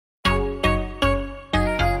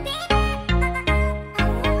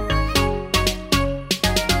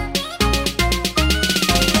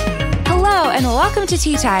Welcome to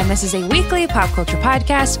Tea Time. This is a weekly pop culture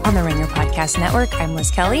podcast on the Ringer Podcast Network. I'm Liz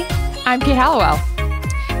Kelly. I'm Kate Hallowell.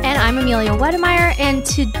 And I'm Amelia Wedemeyer. And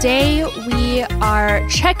today we are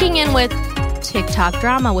checking in with TikTok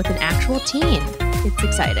drama with an actual teen. It's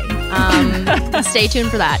exciting. Stay tuned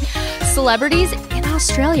for that. Celebrities in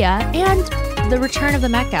Australia and the return of the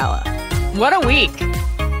Met Gala. What a week.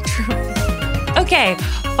 Okay,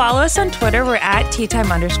 follow us on Twitter. We're at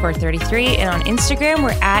teatime_33. And on Instagram,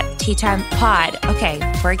 we're at teatimepod. Okay,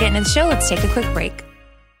 before we get into the show, let's take a quick break.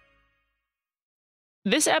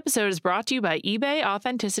 This episode is brought to you by eBay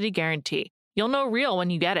Authenticity Guarantee. You'll know real when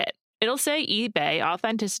you get it. It'll say eBay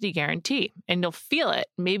Authenticity Guarantee, and you'll feel it.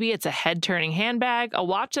 Maybe it's a head-turning handbag, a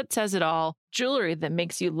watch that says it all, jewelry that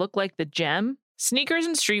makes you look like the gem. Sneakers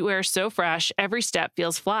and streetwear so fresh, every step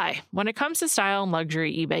feels fly. When it comes to style and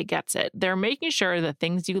luxury, eBay gets it. They're making sure the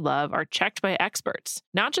things you love are checked by experts.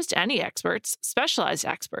 Not just any experts, specialized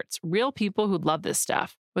experts, real people who love this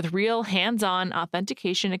stuff, with real hands-on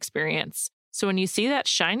authentication experience. So when you see that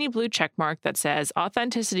shiny blue checkmark that says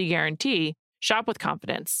Authenticity Guarantee, shop with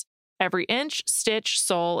confidence. Every inch, stitch,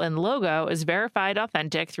 sole, and logo is verified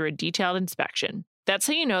authentic through a detailed inspection. That's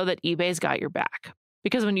how you know that eBay's got your back.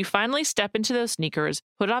 Because when you finally step into those sneakers,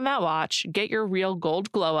 put on that watch, get your real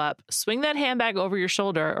gold glow up, swing that handbag over your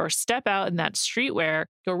shoulder, or step out in that streetwear,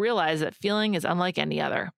 you'll realize that feeling is unlike any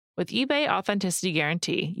other. With eBay Authenticity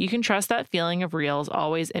Guarantee, you can trust that feeling of real is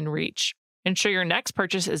always in reach. Ensure your next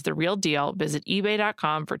purchase is the real deal. Visit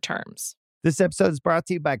ebay.com for terms. This episode is brought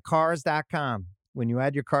to you by Cars.com. When you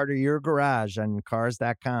add your car to your garage on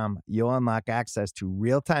Cars.com, you'll unlock access to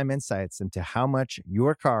real-time insights into how much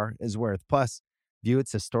your car is worth. Plus, view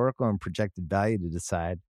its historical and projected value to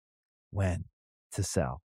decide when to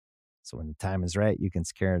sell. So when the time is right, you can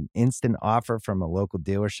secure an instant offer from a local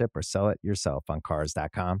dealership or sell it yourself on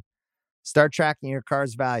Cars.com. Start tracking your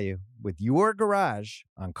car's value with your garage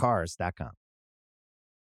on Cars.com.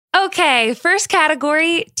 Okay, first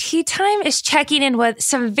category, Tea Time is checking in with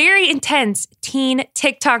some very intense teen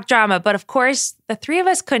TikTok drama. But of course, the three of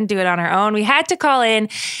us couldn't do it on our own. We had to call in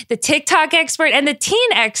the TikTok expert and the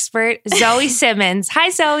teen expert, Zoe Simmons. Hi,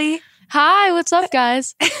 Zoe. Hi, what's up,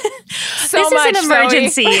 guys? This is an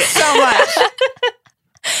emergency. So much.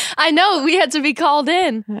 I know, we had to be called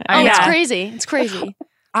in. It's crazy. It's crazy.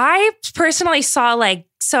 I personally saw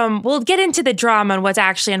we'll get into the drama and what's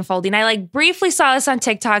actually unfolding. I briefly saw this on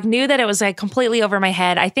TikTok, knew that it was completely over my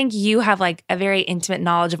head. I think you have a very intimate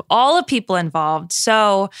knowledge of all the people involved.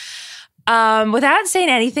 So without saying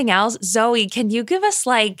anything else, Zoe, can you give us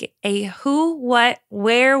a who, what,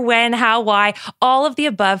 where, when, how, why, all of the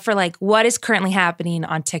above for what is currently happening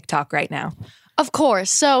on TikTok right now? Of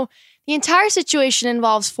course. So the entire situation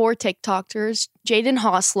involves 4 TikTokers, Jaden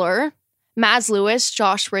Hossler, Maz Lewis,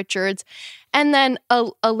 Josh Richards, and then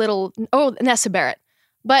Nessa Barrett.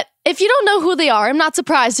 But if you don't know who they are, I'm not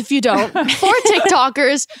surprised if you don't. 4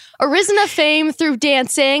 TikTokers, arisen to fame through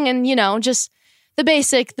dancing and, just the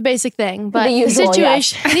basic thing. But the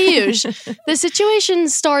situation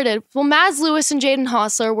started. Well, Maz Lewis and Jaden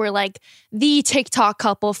Hossler were the TikTok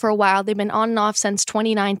couple for a while. They've been on and off since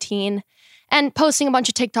 2019 and posting a bunch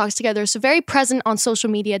of TikToks together. So very present on social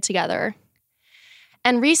media together.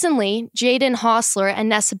 And recently, Jaden Hossler and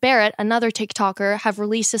Nessa Barrett, another TikToker, have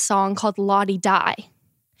released a song called Lottie Die,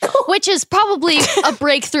 which is probably a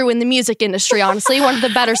breakthrough in the music industry, honestly. One of the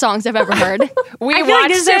better songs I've ever heard. I feel like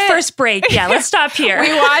this is our first break. Yeah, let's stop here.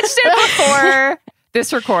 We watched it before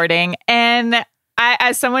this recording, and I,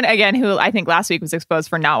 as someone, again, who I think last week was exposed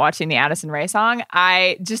for not watching the Addison Rae song,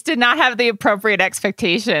 I just did not have the appropriate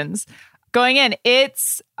expectations. Going in,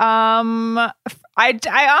 it's, I honestly,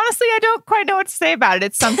 I don't quite know what to say about it.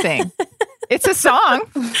 It's something. It's a song.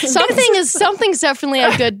 Something's definitely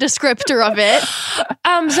a good descriptor of it.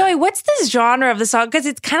 Zoe, what's this genre of the song? Because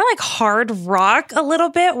it's kind of hard rock a little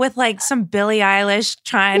bit with some Billie Eilish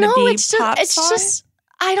trying to be pop song.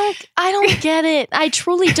 I don't get it. I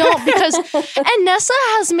truly don't, because and Nessa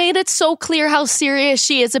has made it so clear how serious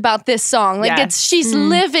she is about this song. She's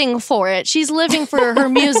living for it. She's living for her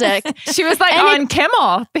music. She was on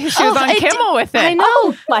Kimmel. She was on Kimmel with it. I know.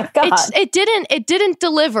 Oh my God. It didn't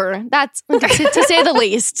deliver. That's to say the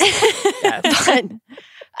least. Yes. But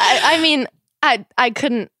I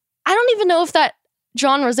couldn't. I don't even know if that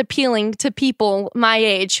genre is appealing to people my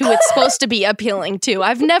age who it's supposed to be appealing to.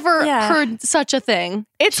 I've never heard such a thing.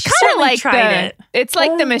 It's kind of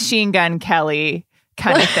like the Machine Gun Kelly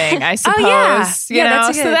kind of thing, I suppose. So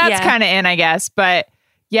that's kind of in, I guess. But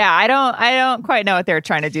yeah, I don't quite know what they were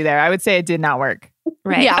trying to do there. I would say it did not work.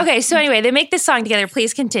 Right. Yeah. Okay. So anyway, they make this song together.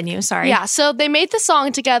 Please continue. Sorry. Yeah, so they made the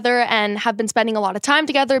song together and have been spending a lot of time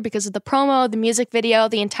together because of the promo, the music video,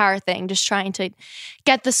 the entire thing, just trying to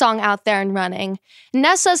get the song out there and running.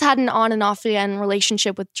 Nessa's had an on and off again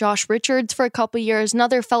relationship with Josh Richards for a couple years,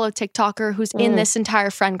 another fellow TikToker who's in this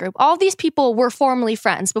entire friend group. All these people were formerly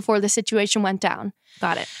friends before the situation went down.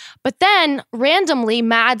 Got it. But then, randomly,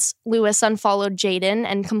 Mads Lewis unfollowed Jaden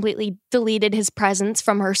and completely deleted his presence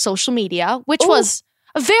from her social media, which was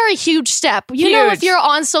a very huge step. You know, if you're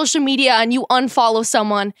on social media and you unfollow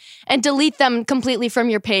someone and delete them completely from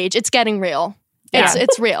your page, it's getting real.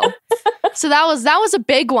 It's real. So that was a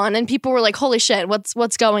big one, and people were like, "Holy shit,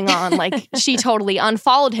 what's going on?" Like, she totally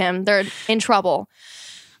unfollowed him. They're in trouble.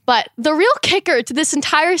 But the real kicker to this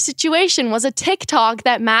entire situation was a TikTok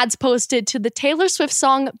that Mads posted to the Taylor Swift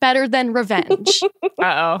song "Better Than Revenge."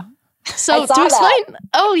 Uh-oh. So to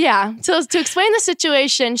explain, So to explain the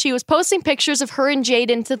situation, she was posting pictures of her and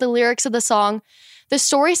Jaden to the lyrics of the song. The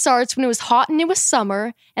story starts when it was hot and it was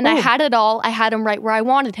summer, and I had it all. I had him right where I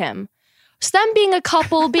wanted him. So them being a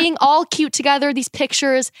couple, being all cute together, these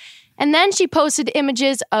pictures, and then she posted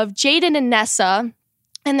images of Jaden and Nessa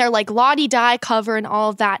and their like la-di-di cover and all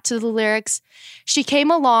of that to the lyrics. She came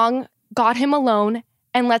along, got him alone,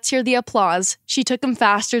 and let's hear the applause. She took him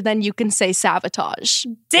faster than you can say sabotage.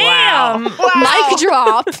 Damn. Wow. Mic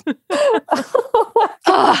drop.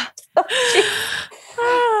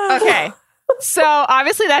 Okay. So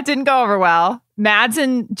obviously that didn't go over well. Mads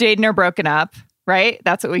and Jaden are broken up, right?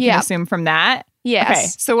 That's what we can assume from that. Yes. Okay.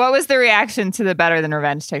 So what was the reaction to the Better Than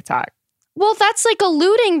Revenge TikTok? Well, that's like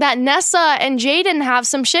alluding that Nessa and Jaden have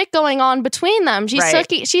some shit going on between them. She's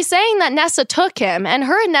saying that Nessa took him, and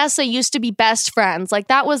her and Nessa used to be best friends. Like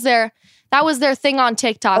that was their thing on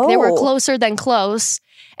TikTok. They were closer than close.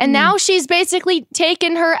 And now she's basically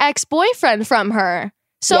taken her ex-boyfriend from her.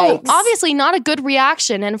 So obviously not a good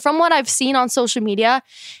reaction. And from what I've seen on social media,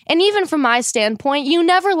 and even from my standpoint, you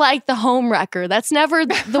never like the home wrecker. That's never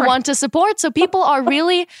the one to support. So people are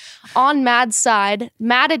really on Mad's side,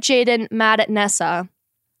 mad at Jaden, mad at Nessa.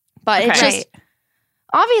 But it's just,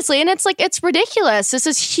 obviously, and it's like, it's ridiculous. This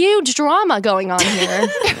is huge drama going on here.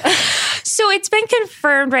 So it's been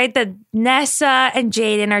confirmed, right, that Nessa and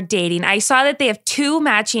Jaden are dating. I saw that they have 2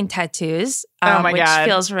 matching tattoos, which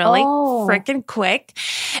feels really freaking quick.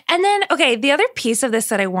 And then, okay, the other piece of this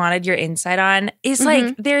that I wanted your insight on is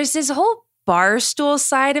like, there's this whole Barstool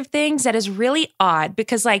side of things that is really odd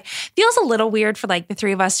because like feels a little weird for like the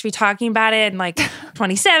 3 of us to be talking about it and like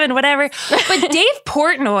 27, whatever. But Dave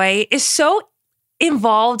Portnoy is so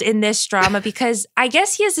involved in this drama because I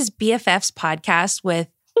guess he has his BFFs podcast with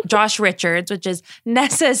Josh Richards, which is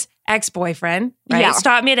Nessa's ex-boyfriend, right? Yeah.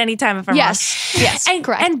 Stop me at any time if I'm wrong. Yes,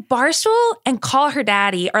 correct. And Barstool and Call Her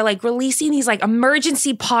Daddy are like releasing these like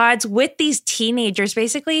emergency pods with these teenagers,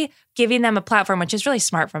 basically giving them a platform, which is really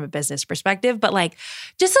smart from a business perspective, but like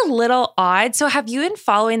just a little odd. So have you been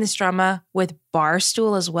following this drama with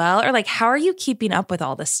Barstool as well? Or like, how are you keeping up with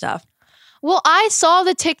all this stuff? Well, I saw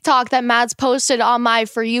the TikTok that Mads posted on my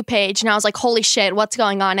For You page, and I was like, holy shit, what's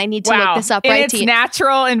going on? I need to look this up in right its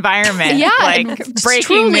natural environment. Yeah.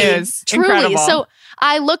 Breaking news. Truly. Incredible. So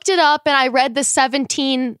I looked it up and I read the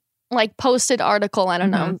 17 like posted article, I don't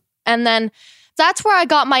know. And then that's where I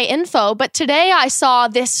got my info. But today I saw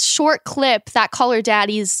this short clip that Call Her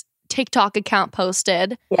Daddy's TikTok account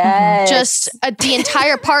posted. Yes. Just the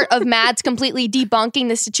entire part of Mads completely debunking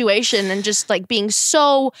the situation and just like being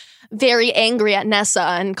so very angry at Nessa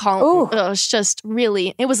and calling. It's just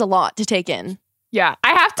really, it was a lot to take in. Yeah,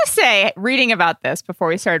 I have to say, reading about this before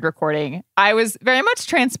we started recording, I was very much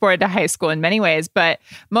transported to high school in many ways, but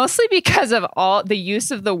mostly because of all the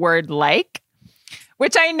use of the word like,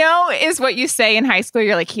 which I know is what you say in high school.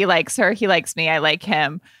 You're like, he likes her, he likes me, I like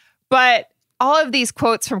him. But all of these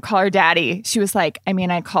quotes from Call Her Daddy, she was like, I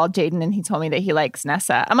mean, I called Jaden and he told me that he likes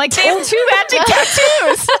Nessa. I'm like, they have 2 matching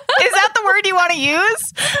tattoos. Is that the word you want to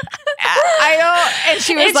use? I know. And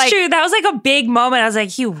she was like, it's true. That was like a big moment. I was like,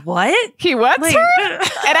 he what? He what's like, her?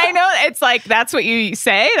 And I know it's like, that's what you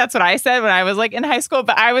say. That's what I said when I was like in high school.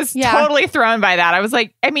 But I was totally thrown by that. I was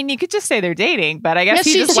like, I mean, you could just say they're dating, but I guess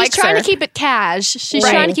he just likes her. She's trying to keep it cash. She's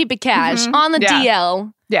trying to keep it cash on the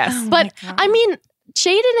DL. Yes. But I mean,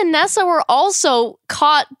 Jaden and Nessa were also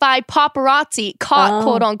caught by paparazzi,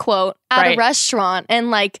 quote unquote, at a restaurant. And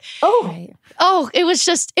like, it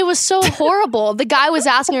was so horrible. The guy was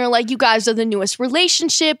asking her, like, you guys are the newest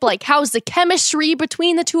relationship. Like, how's the chemistry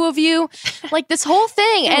between the 2 of you? Like, this whole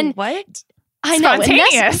thing. And what? I know. And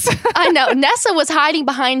Spontaneous. I know. Nessa was hiding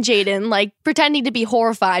behind Jaden, like pretending to be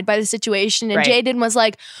horrified by the situation. And Right. Jaden was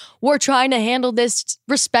like, we're trying to handle this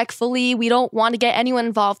respectfully. We don't want to get anyone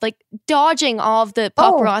involved. Like dodging all of the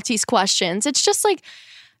paparazzi's questions. It's just like,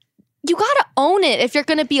 you got to own it if you're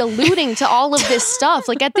going to be alluding to all of this stuff.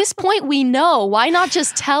 Like at this point, we know. Why not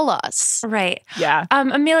just tell us? Right. Yeah.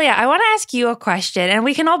 Amelia, I want to ask you a question, and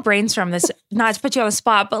we can all brainstorm this, not to put you on the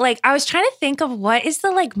spot, but like I was trying to think of what is the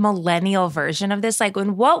like millennial version of this? Like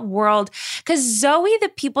in what world? Because Zoe, the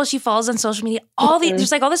people she follows on social media,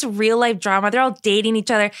 there's like all this real life drama. They're all dating each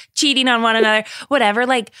other, cheating on one another, whatever.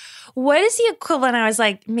 Like, what is the equivalent? I was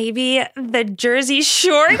like, maybe the Jersey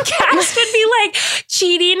Shore cast would be like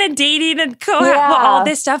cheating and dating and all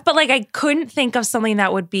this stuff. But like, I couldn't think of something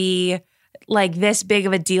that would be like this big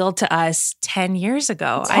of a deal to us 10 years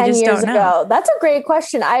ago. 10 I just years don't know. ago. That's a great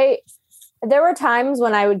question. There were times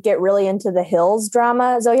when I would get really into the Hills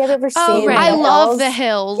drama. Zoe, have you ever seen right. The I love Hills? the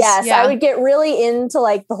Hills. Yes, Yeah. I would get really into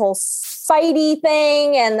like the whole Spidey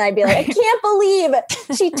thing, and I'd be like, I can't believe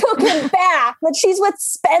she took him back, that she's with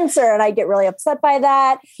Spencer, and I get really upset by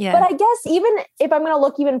that. Yeah. But I guess even if I'm going to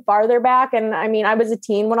look even farther back, and I mean, I was a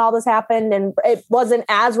teen when all this happened, and it wasn't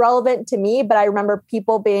as relevant to me, but I remember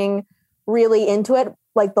people being really into it,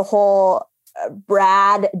 like the whole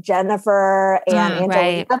Brad, Jennifer, and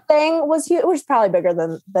Angelina thing was huge. It was probably bigger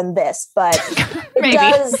than this, but it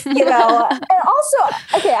does, And also,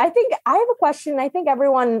 okay, I think I have a question. I think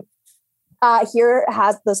everyone here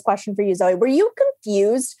has this question for you, Zoe. Were you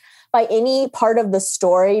confused by any part of the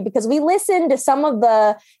story? Because we listened to some of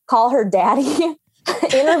the Call Her Daddy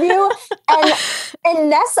interview, and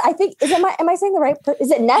Ness, I think, am I saying the right?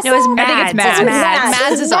 Is it Nessa? No, it was Mads. I think it's Mads.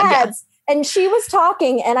 Mads is on. Yeah. And she was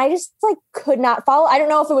talking, and I just like could not follow. I don't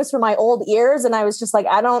know if it was for my old ears, and I was just like,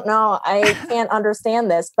 I don't know, I can't understand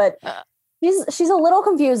this. But she's a little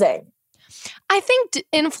confusing. I think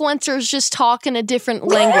influencers just talk in a different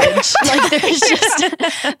language.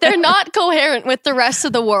 Like they're not coherent with the rest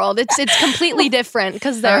of the world. It's completely different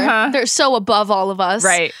because they're so above all of us.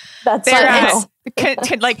 Right. That's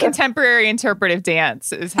like contemporary interpretive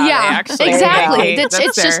dance is how they actually exactly. communicate.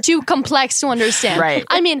 It's just too complex to understand. Right.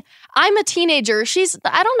 I mean, I'm a teenager.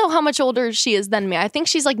 I don't know how much older she is than me. I think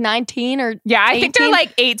she's like 19 or I 18. think they're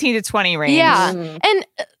like 18 to 20 range. Yeah. And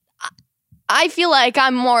I feel like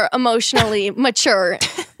I'm more emotionally mature.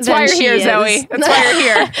 That's why you're here, Zoe. That's why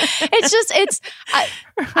you're here.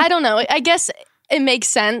 I don't know. I guess it makes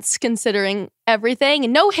sense considering everything.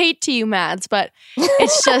 And no hate to you, Mads, but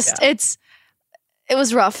it's just it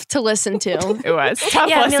was rough to listen to. It was tough.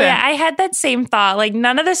 Yeah, listen. Amelia, I had that same thought. Like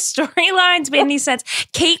none of the storylines made any sense.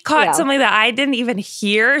 Kate caught something that I didn't even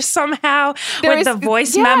hear somehow with the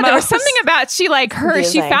voice memos. There was something about she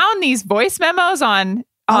found these voice memos on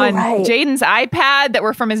Jaden's iPad that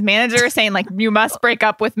were from his manager saying like, you must break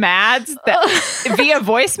up with Mads via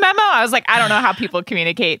voice memo. I was like, I don't know how people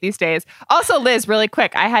communicate these days. Also, Liz, really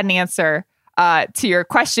quick, I had an answer to your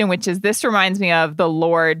question, which is this reminds me of the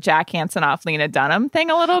Lord Jack Antonoff, Lena Dunham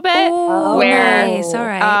thing a little bit. Oh, where nice. All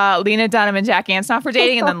right. Lena Dunham and Jack Antonoff were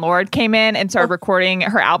dating, and then Lord came in and started recording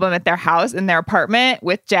her album at their house in their apartment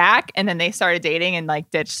with Jack, and then they started dating and like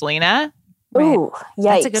ditched Lena. Ooh, yikes.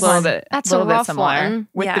 That's a good one. That's a a little bit rough similar one.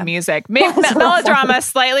 with Yeah. the music. Melodrama,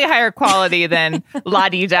 slightly higher quality than La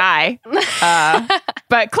Di Die,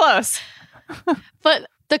 but close. But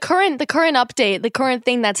the current update, the current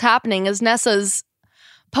thing that's happening is Nessa's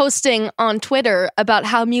posting on Twitter about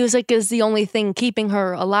how music is the only thing keeping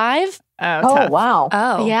her alive. Oh, Tough. wow.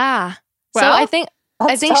 Oh. Yeah. So Well, I think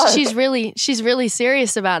That's dark. she's really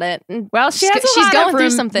serious about it. And Well, she's going going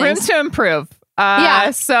through some things. room to improve.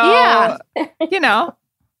 Yeah. So,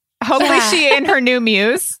 hopefully she and her new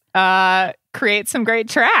muse create some great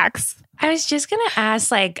tracks. I was just going to ask,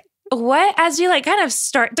 like, what, as we like kind of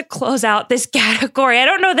start to close out this category, I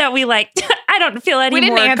don't know that we like, I don't feel any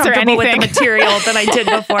didn't more answer comfortable with the anything. material than I did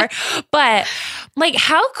before. But like,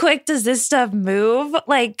 how quick does this stuff move?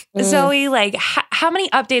 Like, Zoe, like, how many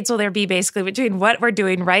updates will there be basically between what we're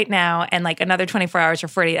doing right now and like another 24 hours or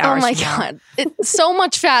 48 hours? Oh my from now? God. It's so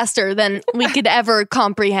much faster than we could ever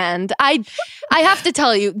comprehend. I have to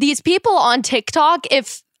tell you, these people on TikTok,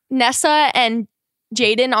 if Nessa and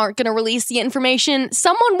Jaden aren't going to release the information,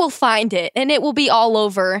 someone will find it and it will be all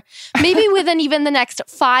over. Maybe within even the next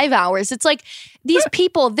 5 hours. It's like these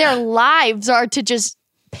people, their lives are to just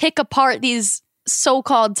pick apart these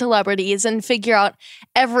so-called celebrities and figure out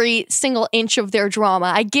every single inch of their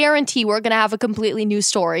drama. I guarantee we're going to have a completely new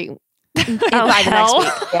story by the next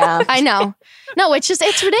week. Yeah. I know. No, it's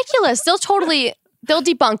ridiculous. They'll totally They'll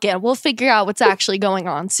debunk it. We'll figure out what's actually going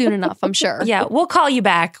on soon enough, I'm sure. Yeah, we'll call you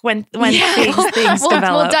back when things we'll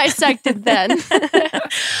develop. dissect it then.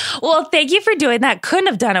 Well, thank you for doing that. Couldn't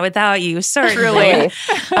have done it without you, certainly. Really?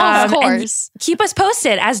 Of course. Keep us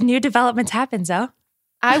posted as new developments happen, Zoe.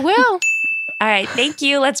 I will. All right, thank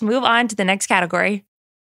you. Let's move on to the next category.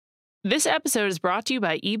 This episode is brought to you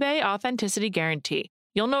by eBay Authenticity Guarantee.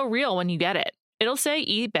 You'll know real when you get it. It'll say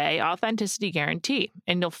eBay Authenticity Guarantee,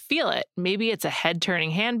 and you'll feel it. Maybe it's a head-turning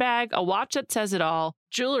handbag, a watch that says it all,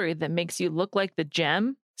 jewelry that makes you look like the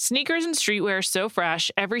gem. Sneakers and streetwear so fresh,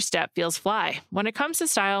 every step feels fly. When it comes to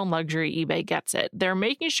style and luxury, eBay gets it. They're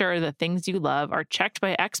making sure the things you love are checked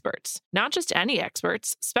by experts. Not just any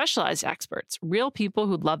experts, specialized experts, real people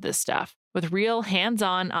who love this stuff, with real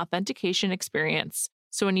hands-on authentication experience.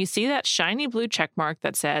 So when you see that shiny blue checkmark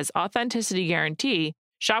that says Authenticity Guarantee,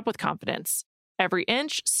 shop with confidence. Every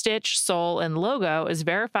inch, stitch, sole, and logo is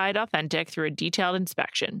verified authentic through a detailed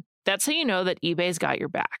inspection. That's how you know that eBay's got your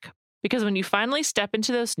back. Because when you finally step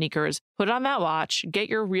into those sneakers, put on that watch, get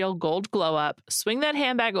your real gold glow up, swing that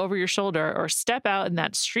handbag over your shoulder, or step out in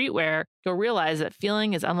that streetwear, you'll realize that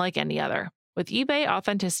feeling is unlike any other. With eBay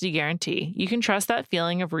Authenticity Guarantee, you can trust that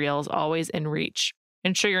feeling of real is always in reach.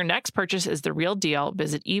 Ensure your next purchase is the real deal.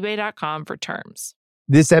 Visit ebay.com for terms.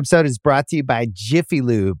 This episode is brought to you by Jiffy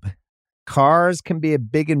Lube. Cars can be a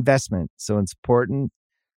big investment, so it's important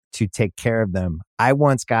to take care of them. I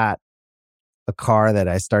once got a car that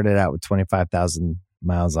I started out with 25,000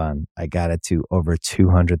 miles on. I got it to over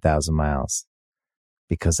 200,000 miles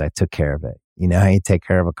because I took care of it. You know how you take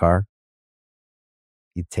care of a car?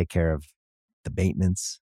 You take care of the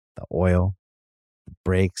maintenance, the oil, the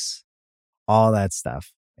brakes, all that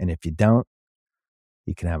stuff. And if you don't,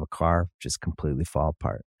 you can have a car just completely fall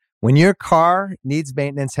apart. When your car needs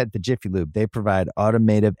maintenance, head to Jiffy Lube. They provide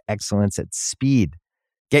automotive excellence at speed.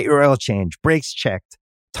 Get your oil change, brakes checked,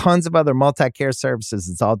 tons of other multi-care services.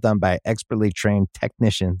 It's all done by expertly trained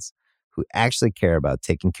technicians who actually care about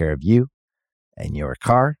taking care of you and your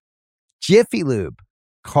car. Jiffy Lube,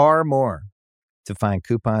 car more. To find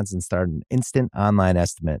coupons and start an instant online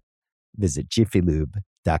estimate, visit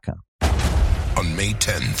jiffylube.com. On May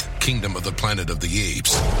 10th, Kingdom of the Planet of the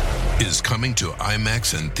Apes is coming to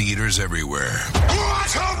IMAX and theaters everywhere.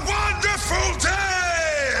 What a wonderful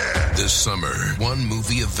day! This summer, one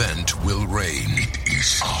movie event will reign. It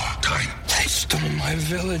is our time. They stole my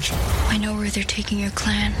village. I know where they're taking your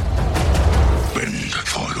clan. Bend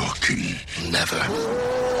for your king. Never.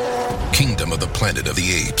 Kingdom of the Planet of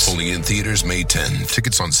the Apes. Only in theaters May 10.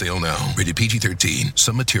 Tickets on sale now. Rated PG-13.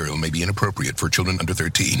 Some material may be inappropriate for children under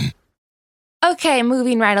 13. Okay,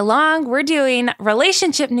 moving right along, we're doing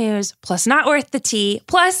relationship news, plus not worth the tea,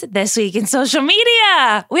 plus this week in social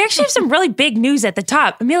media. We actually have some really big news at the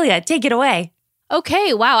top. Amelia, take it away.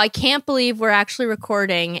 Okay, wow, I can't believe we're actually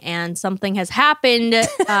recording and something has happened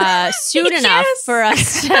soon enough for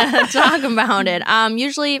us to talk about it.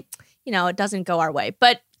 Usually, it doesn't go our way,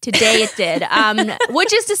 but today it did.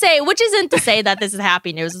 Which isn't to say that this is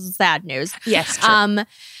happy news, this is sad news. Yes, true.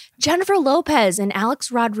 Jennifer Lopez and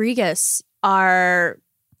Alex Rodriguez are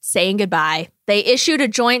saying goodbye. They issued a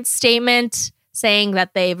joint statement saying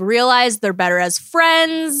that they've realized they're better as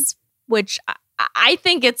friends, which I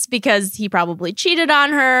think it's because he probably cheated on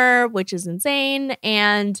her, which is insane.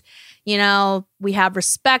 And, we have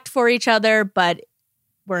respect for each other, but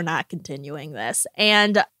we're not continuing this.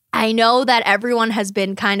 And I know that everyone has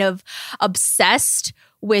been kind of obsessed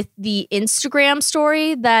with the Instagram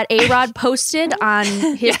story that A-Rod posted on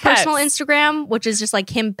his personal Instagram, which is just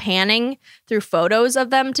like him panning through photos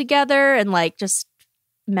of them together and like just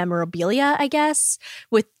memorabilia, I guess,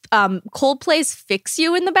 with Coldplay's Fix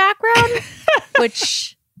You in the background,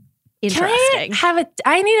 which interesting.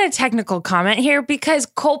 I need a technical comment here because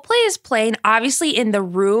Coldplay is playing obviously in the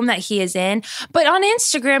room that he is in, but on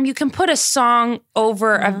Instagram you can put a song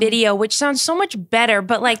over a video, which sounds so much better.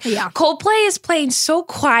 But Coldplay is playing so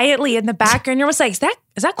quietly in the background. You're almost like, is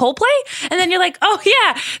that Coldplay? And then you're like, oh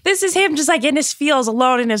yeah, this is him just like in his feels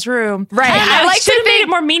alone in his room. Right. I like to make it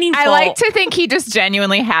more meaningful. I like to think he just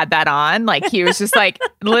genuinely had that on. Like he was just like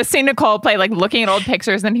listening to Coldplay, like looking at old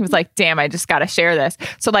pictures. And then he was like, damn, I just got to share this.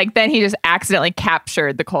 So like then he just accidentally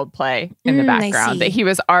captured the Coldplay in the background that he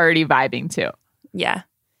was already vibing to. Yeah.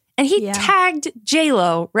 And he tagged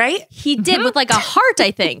J-Lo, right? He did with like a heart,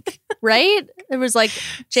 I think. Right? It was like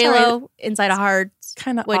J-Lo inside a heart.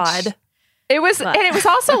 Kind of odd. It was, and it was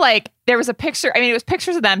also like, there was a picture, it was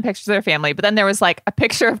pictures of them, pictures of their family, but then there was like a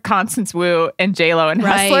picture of Constance Wu and J-Lo and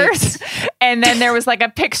Hustlers. And then there was like a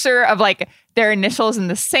picture of like their initials in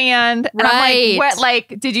the sand. And I'm like, what,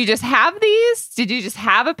 like, did you just have these? Did you just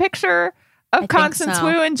have a picture of Constance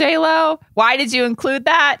Wu and J-Lo? Why did you include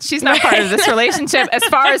that? She's not part of this relationship as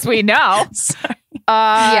far as we know.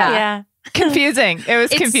 Yeah. Confusing. It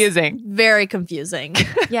was confusing. Very confusing.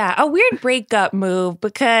 Yeah. A weird breakup move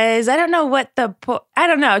because I don't know what I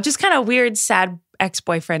don't know. Just kind of weird, sad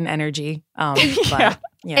ex-boyfriend energy. But,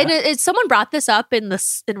 yeah. And someone brought this up in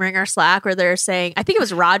Ringer Slack where they're saying, I think it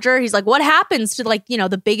was Roger. He's like, what happens to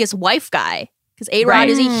the biggest wife guy? Because A-Rod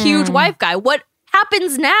is a huge wife guy. What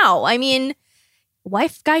happens now? I mean,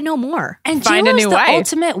 wife guy no more. And find a new the wife.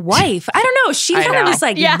 Ultimate wife. I don't know. She's kind of just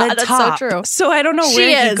like the that's top. so true. So I don't know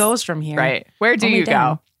where he goes from here. Right. Where do you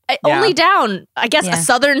down. go? Only down. I guess a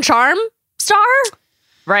Southern Charm star?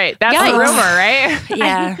 Right. That's the rumor, right?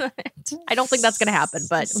 Yeah. I don't think that's going to happen,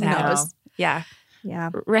 but who knows? Yeah. Yeah.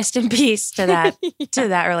 Rest in peace to that to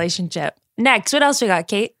that relationship. Next, what else we got,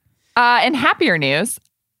 Kate? In happier news,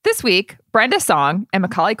 this week, Brenda Song and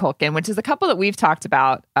Macaulay Culkin, which is a couple that we've talked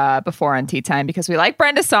about before on Tea Time because we like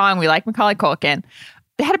Brenda Song, we like Macaulay Culkin.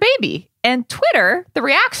 They had a baby. And Twitter, the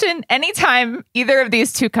reaction anytime either of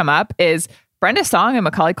these two come up is Brenda Song and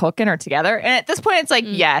Macaulay Culkin are together. And at this point, it's like,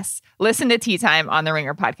 yes, listen to Tea Time on the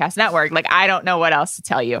Ringer Podcast Network. Like, I don't know what else to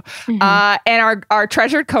tell you. And our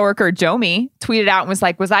treasured coworker, Jomi, tweeted out and was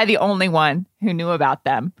like, was I the only one who knew about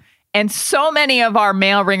them? And so many of our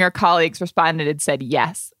male Ringer colleagues responded and said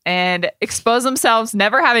yes and exposed themselves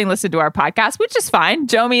never having listened to our podcast, which is fine.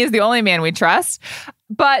 Jomi is the only man we trust.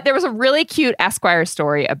 But there was a really cute Esquire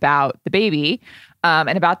story about the baby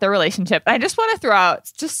and about their relationship. And I just want to throw out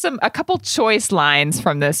just a couple choice lines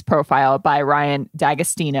from this profile by Ryan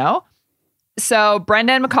D'Agostino. So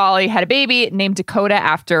Brenda and Macaulay had a baby named Dakota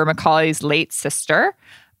after Macaulay's late sister,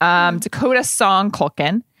 Dakota Song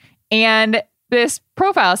Culkin. And this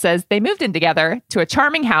profile says they moved in together to a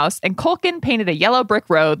charming house and Culkin painted a yellow brick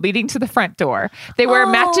road leading to the front door. They wear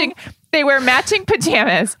matching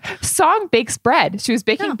pajamas. Song bakes bread. She was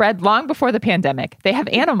baking bread long before the pandemic. They have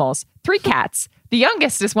animals, 3 cats. The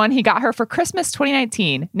youngest is one he got her for Christmas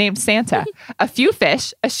 2019 named Santa, a few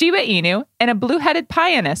fish, a Shiba Inu, and a blue-headed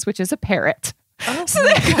pionus, which is a parrot. Oh, so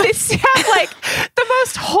they have like the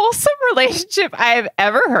most wholesome relationship I've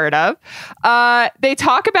ever heard of. They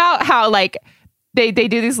talk about how like they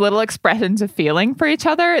do these little expressions of feeling for each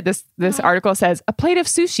other. This article says a plate of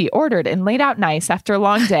sushi ordered and laid out nice after a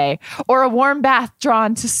long day, or a warm bath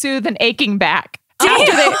drawn to soothe an aching back.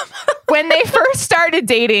 When they first started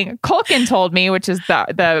dating, Culkin told me, which is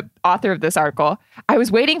the author of this article, I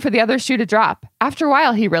was waiting for the other shoe to drop. After a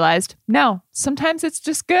while, he realized, no, sometimes it's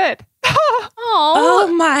just good.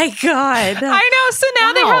 Oh my God. I know. So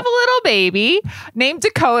now they have a little baby named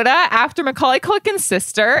Dakota after Macaulay Culkin's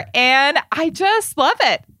sister. And I just love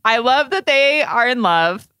it. I love that they are in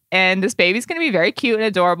love. And this baby's going to be very cute and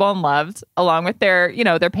adorable and loved, along with their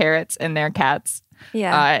parrots and their cats.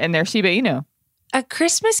 Yeah. And their Shiba Inu. A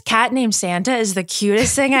Christmas cat named Santa is the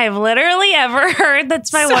cutest thing I've literally ever heard.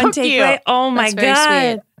 That's my one takeaway. Oh my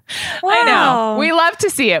God. Sweet. Wow. I know. We love to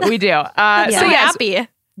see it. We do. So happy.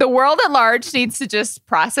 The world at large needs to just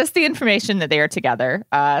process the information that they are together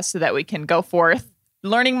so that we can go forth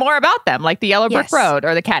learning more about them, like the Yellow Brick Road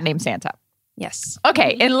or the cat named Santa. Yes.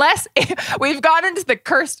 Okay. Unless we've gone into the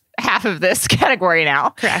cursed half of this category now.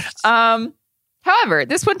 Correct. However,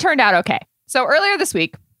 this one turned out okay. So earlier this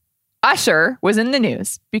week, Usher was in the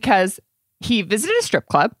news because he visited a strip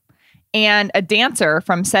club and a dancer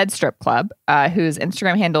from said strip club, whose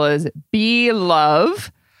Instagram handle is BLove,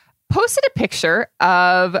 posted a picture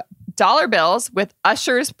of dollar bills with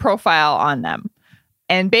Usher's profile on them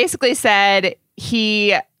and basically said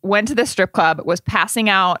he went to the strip club, was passing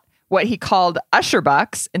out what he called Usher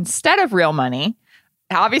bucks instead of real money,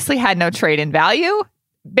 obviously had no trade in value.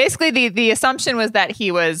 Basically, the assumption was that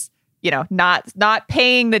he was not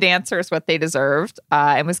paying the dancers what they deserved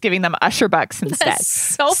and was giving them Usher bucks instead.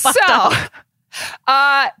 So fucked up.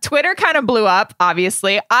 Twitter kind of blew up,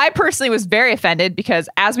 obviously. I personally was very offended because,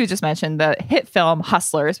 as we just mentioned, the hit film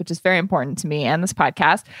Hustlers, which is very important to me and this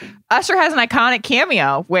podcast, Usher has an iconic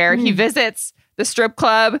cameo where he visits the strip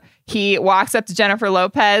club. He walks up to Jennifer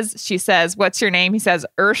Lopez. She says, "What's your name?" He says,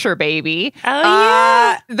 "Usher, baby." Oh,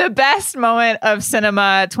 yeah. The best moment of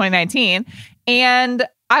cinema 2019. And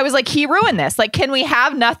I was like, he ruined this. Like, can we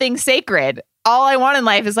have nothing sacred? All I want in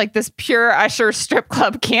life is like this pure Usher strip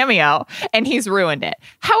club cameo, and he's ruined it.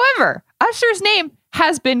 However, Usher's name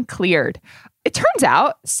has been cleared. It turns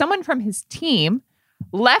out someone from his team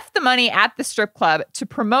left the money at the strip club to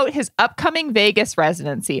promote his upcoming Vegas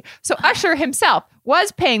residency. So Usher himself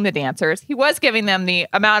was paying the dancers. He was giving them the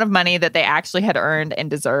amount of money that they actually had earned and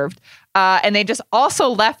deserved. And they just also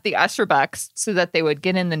left the Usher bucks so that they would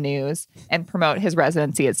get in the news and promote his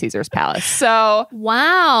residency at Caesar's Palace. So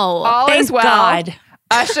wow. All Thank is well. God.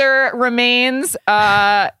 Usher remains,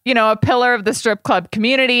 a pillar of the strip club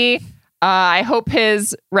community. I hope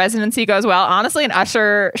his residency goes well. Honestly, an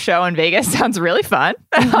Usher show in Vegas sounds really fun.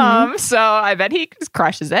 So I bet he just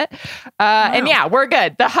crushes it. And yeah, we're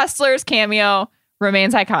good. The Hustlers cameo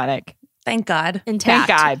remains iconic. Thank God. Intact.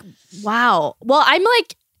 Thank God. Wow. Well, I'm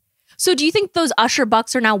like, so do you think those Usher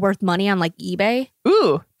bucks are now worth money on like eBay?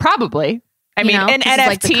 Ooh, probably. I mean, an NFT.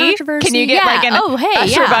 Like the controversy. Can you get like an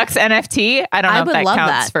Usher yeah. bucks NFT? I don't know I if would that love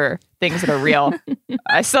counts that. for things that are real.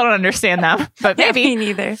 I still don't understand them, but Yeah, maybe. me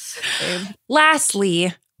neither.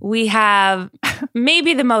 Lastly, we have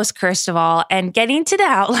maybe the most cursed of all, and getting to the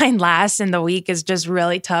outline last in the week is just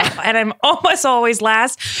really tough, and I'm almost always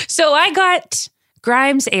last. So I got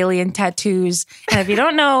Grimes alien tattoos, and if you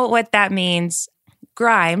don't know what that means,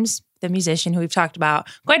 Grimes, the musician who we've talked about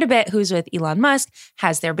quite a bit, who's with Elon Musk,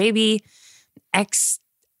 has their baby X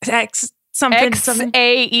something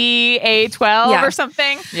XAEA12 or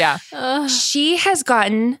something. Yeah. She has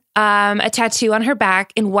gotten a tattoo on her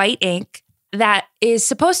back in white ink that is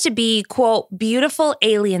supposed to be, quote, beautiful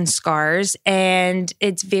alien scars. And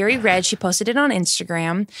it's very red. She posted it on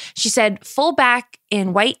Instagram. She said, full back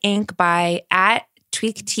in white ink by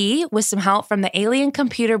 @TweakT with some help from the alien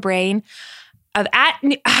computer brain of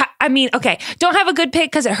don't have a good pic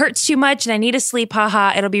because it hurts too much and I need to sleep.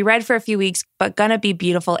 Haha. It'll be red for a few weeks, but gonna be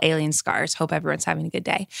beautiful alien scars. Hope everyone's having a good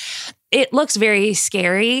day. It looks very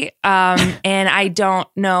scary. And I don't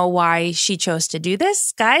know why she chose to do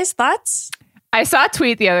this. Guys, thoughts? I saw a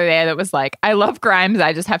tweet the other day that was like, I love Grimes.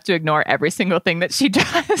 I just have to ignore every single thing that she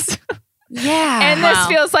does. Yeah. And this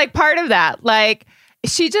feels like part of that. Like,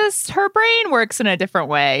 her brain works in a different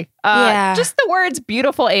way. Just the words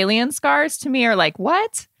beautiful alien scars to me are like,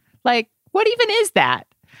 what? Like, what even is that?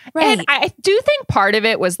 Right. And I do think part of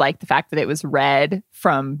it was like the fact that it was red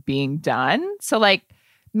from being done. So like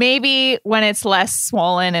maybe when it's less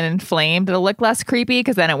swollen and inflamed, it'll look less creepy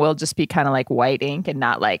because then it will just be kind of like white ink and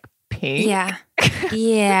not like pink. Yeah.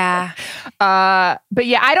 Yeah. But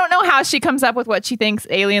yeah, I don't know how she comes up with what she thinks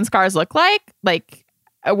alien scars look like. Like,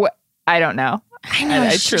 I don't know. I know.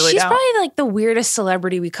 I truly she's don't. probably like the weirdest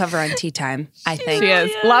celebrity we cover on Tea Time, I think. She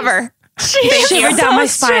is. Love her. Shiver down my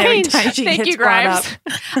spine every time she Thank gets you, brought up.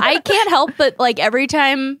 Grimes. I can't help but like every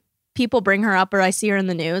time people bring her up or I see her in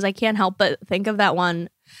the news, I can't help but think of that one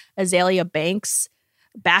Azalea Banks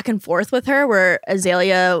back and forth with her where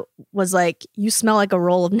Azalea was like, you smell like a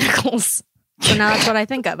roll of nickels. So now that's what I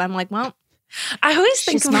think of. I'm like, well, I always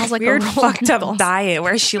think of smells a like a weird roll of fucked up nickels. diet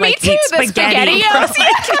where she like too, eats the spaghetti.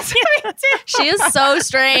 she is so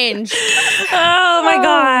strange. Oh my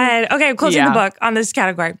God. Okay, closing the Yeah. book on this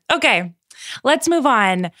category. Okay, let's move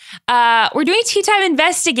on. We're doing Tea Time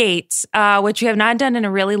Investigates, which we have not done in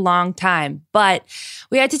a really long time, but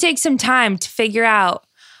we had to take some time to figure out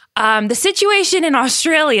the situation in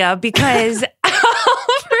Australia because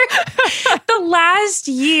over the last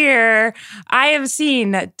year, I have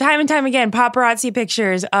seen time and time again paparazzi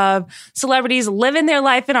pictures of celebrities living their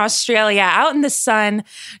life in Australia, out in the sun,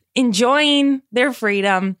 enjoying their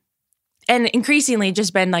freedom, and increasingly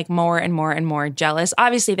just been like more and more and more jealous.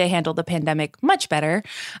 Obviously, they handled the pandemic much better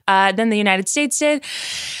than the United States did.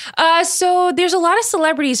 So there's a lot of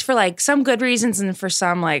celebrities for like some good reasons and for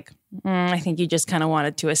some like, I think you just kind of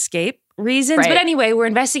wanted to escape reasons. Right. But anyway, we're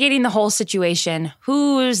investigating the whole situation.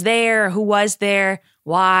 Who's there? Who was there?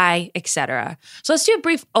 Why? Etc. So let's do a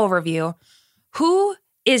brief overview. Who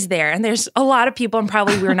is there? And there's a lot of people, and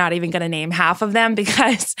probably we're not even going to name half of them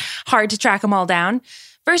because hard to track them all down.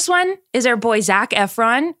 First one is our boy Zac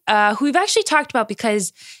Efron, who we've actually talked about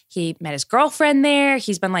because he met his girlfriend there.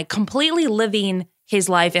 He's been like completely living his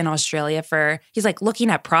life in Australia he's like looking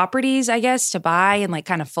at properties, I guess, to buy and like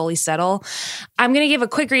kind of fully settle. I'm going to give a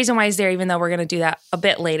quick reason why he's there, even though we're going to do that a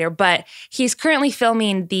bit later. But he's currently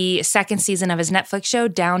filming the second season of his Netflix show,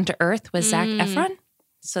 Down to Earth with Zac Efron.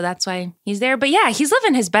 So that's why he's there. But yeah, he's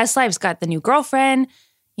living his best life. He's got the new girlfriend,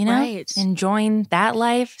 you know, Right. enjoying that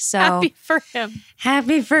life. So Happy for him.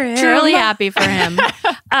 happy for him. Truly happy for him.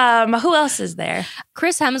 Who else is there?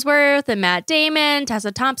 Chris Hemsworth and Matt Damon,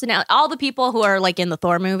 Tessa Thompson, all the people who are like in the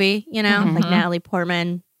Thor movie, you know, like Natalie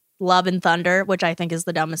Portman, Love and Thunder, which I think is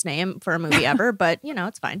the dumbest name for a movie ever, but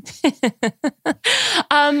it's fine.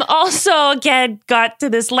 Also, again, got to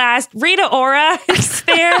this last. Rita Ora is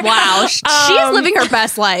there. Wow. She is living her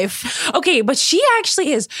best life. Okay, but she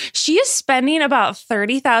actually is. She is spending about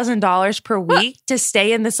 $30,000 per week to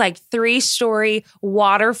stay in this like 3-story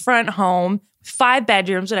waterfront home, 5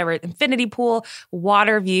 bedrooms, whatever, infinity pool,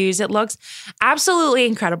 water views. It looks absolutely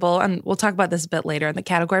incredible. And we'll talk about this a bit later in the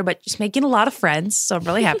category, but just making a lot of friends. So I'm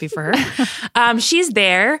really happy for her. She's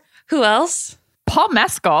there. Who else? Paul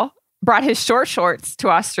Mescal brought his short shorts to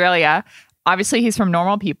Australia. Obviously, he's from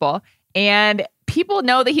Normal People. And people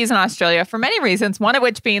know that he's in Australia for many reasons, one of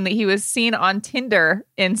which being that he was seen on Tinder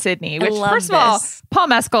in Sydney, which, first of all, Paul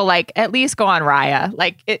Mescal, like, at least go on Raya.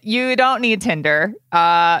 Like, you don't need Tinder.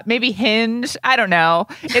 Maybe Hinge. I don't know.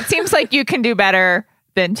 It seems like you can do better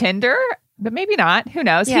than Tinder, but maybe not. Who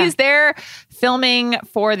knows? Yeah. He's there filming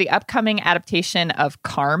for the upcoming adaptation of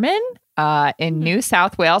Carmen in New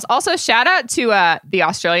South Wales. Also, shout out to the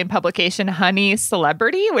Australian publication Honey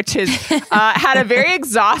Celebrity, which has had a very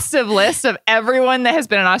exhaustive list of everyone that has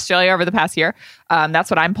been in Australia over the past year.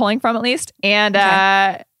 That's what I'm pulling from, at least. And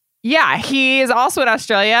yeah, he is also in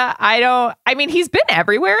Australia. He's been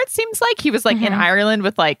everywhere. It seems like he was like in Ireland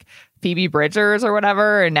with like Phoebe Bridgers or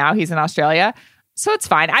whatever, and now he's in Australia. So it's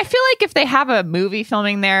fine. I feel like if they have a movie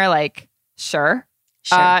filming there, like, sure.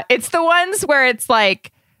 It's the ones where it's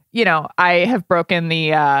like, I have broken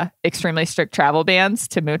the extremely strict travel bans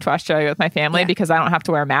to move to Australia with my family because I don't have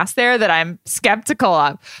to wear a mask there that I'm skeptical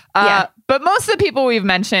of. But most of the people we've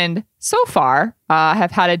mentioned so far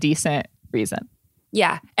have had a decent reason.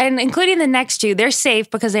 Yeah. And including the next two, they're safe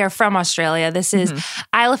because they are from Australia. This is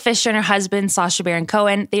Isla Fisher and her husband, Sacha Baron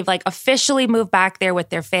Cohen. They've like officially moved back there with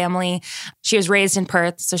their family. She was raised in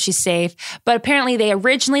Perth, so she's safe. But apparently they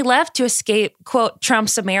originally left to escape, quote,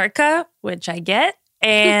 Trump's America, which I get.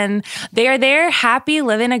 And they are there, happy,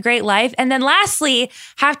 living a great life. And then lastly,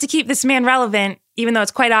 have to keep this man relevant, even though it's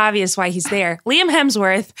quite obvious why he's there. Liam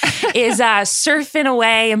Hemsworth is surfing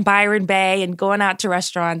away in Byron Bay and going out to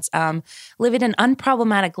restaurants, living an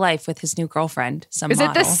unproblematic life with his new girlfriend. Is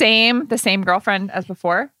it the same girlfriend as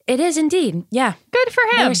before? It is indeed. Yeah. Good for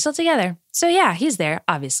him. They're still together. So yeah, he's there,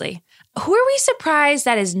 obviously. Who are we surprised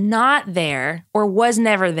that is not there or was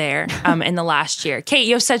never there in the last year? Kate,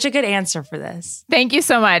 you have such a good answer for this. Thank you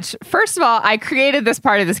so much. First of all, I created this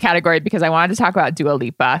part of this category because I wanted to talk about Dua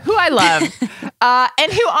Lipa, who I love,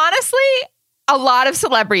 and who honestly, a lot of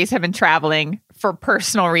celebrities have been traveling for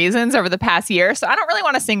personal reasons over the past year. So I don't really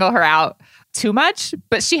want to single her out too much,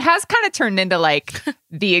 but she has kind of turned into like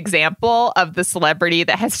the example of the celebrity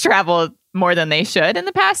that has traveled more than they should in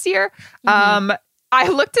the past year. I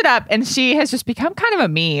looked it up and she has just become kind of a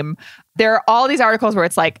meme. There are all these articles where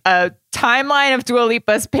it's like a timeline of Dua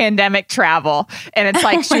Lipa's pandemic travel. And it's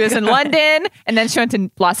like she was in London and then she went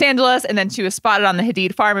to Los Angeles and then she was spotted on the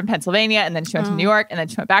Hadid farm in Pennsylvania and then she went to New York and then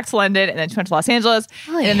she went back to London and then she went to Los Angeles.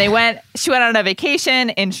 And then she went on a vacation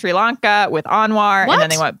in Sri Lanka with Anwar and then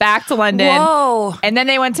they went back to London. Whoa. And then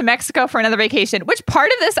they went to Mexico for another vacation, which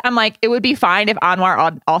part of this, I'm like, it would be fine if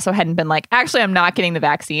Anwar also hadn't been like, actually, I'm not getting the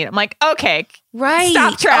vaccine. I'm like, okay, right.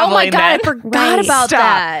 Stop traveling. Oh my God, then. I forgot about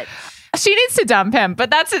that. She needs to dump him, but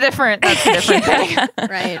that's a different thing.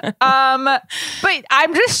 Right. But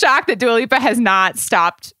I'm just shocked that Dua Lipa has not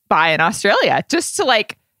stopped by in Australia just to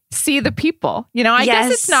like see the people. I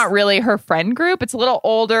guess it's not really her friend group. It's a little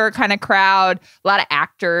older kind of crowd, a lot of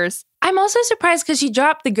actors. I'm also surprised because she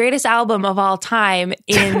dropped the greatest album of all time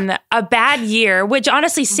in a bad year, which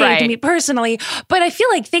honestly saved me personally. But I feel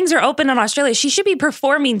like things are open in Australia. She should be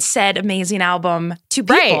performing said amazing album to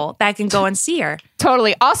people that can go and see her.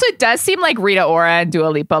 Totally. Also, it does seem like Rita Ora and Dua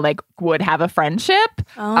Lipa like would have a friendship.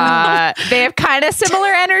 They have kind of similar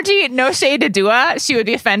energy. No shade to Dua. She would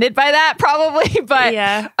be offended by that probably. But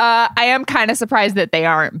I am kind of surprised that they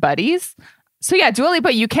aren't buddies. So yeah, Dua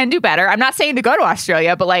Lipa, you can do better. I'm not saying to go to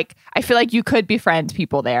Australia, but like I feel like you could befriend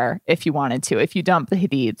people there if you wanted to, if you dump the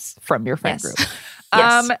Hadids from your friend group.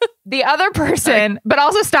 The other person, but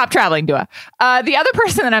also stop traveling, Dua. The other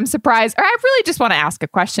person that I'm surprised, or I really just want to ask a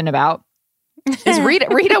question about, is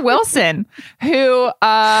Rita Wilson, who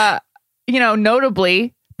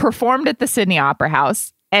notably performed at the Sydney Opera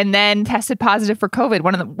House and then tested positive for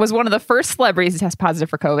COVID. Was one of the first celebrities to test positive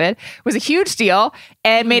for COVID. It was a huge deal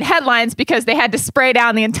and made headlines because they had to spray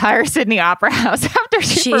down the entire Sydney Opera House after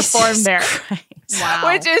she performed there.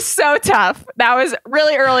 Wow. Which is so tough. That was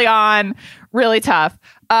really early on, really tough.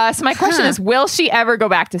 So my question is, will she ever go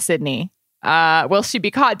back to Sydney? Will she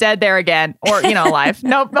be caught dead there again? Or, alive?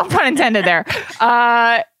 No pun intended there.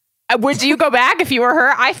 Would you go back if you were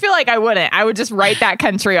her? I feel like I wouldn't. I would just write that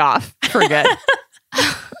country off for good.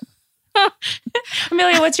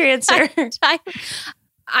 Amelia, what's your answer?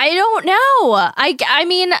 I don't know. I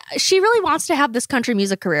mean, she really wants to have this country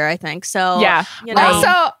music career, I think. So yeah. You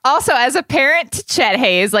know. Also, as a parent to Chet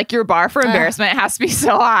Hayes, like your bar for embarrassment has to be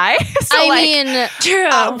so high. So I like, mean,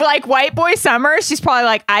 true. Like White Boy Summer, she's probably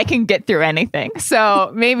like, I can get through anything.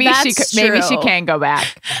 So maybe she can go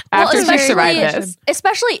back after she survived this.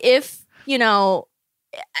 Especially if, you know,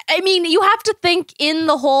 I mean, you have to think in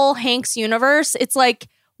the whole Hanks universe. It's like,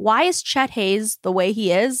 why is Chet Hayes the way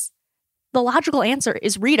he is? The logical answer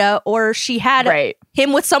is Rita, or she had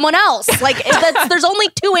him with someone else. Like, there's only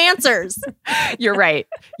two answers. You're right.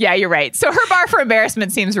 Yeah, you're right. So her bar for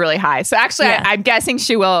embarrassment seems really high. So actually, I'm guessing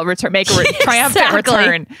she will make a triumphant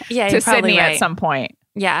return to Sydney at some point.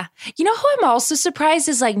 Yeah. You know who I'm also surprised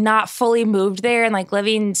is like not fully moved there and like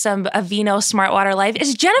living some Aveeno Smartwater life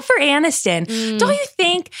is Jennifer Aniston. Don't you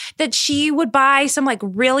think that she would buy some like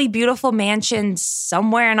really beautiful mansion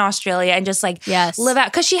somewhere in Australia and just like live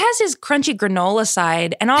out? Because she has his crunchy granola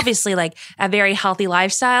side and obviously like a very healthy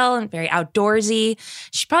lifestyle and very outdoorsy.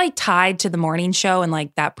 She's probably tied to the morning show and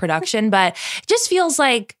like that production, but it just feels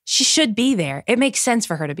like she should be there. It makes sense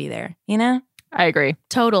for her to be there, you know? I agree.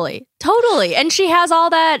 Totally. And she has all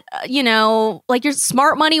that, you know, like your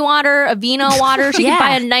smart money water, Aveeno water. She can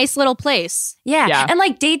buy a nice little place. Yeah. And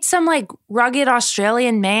like date some like rugged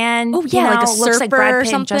Australian man. Oh, yeah. Like a surfer like Brad Pitt, or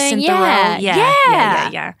something. Justin Yeah.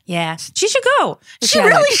 Theroux. Yeah. She should go. She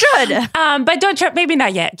really should. But don't try. Maybe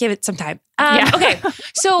not yet. Give it some time. Okay.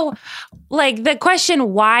 So like the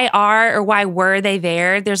question, why were they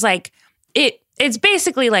there? There's like It's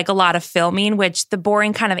basically like a lot of filming, which the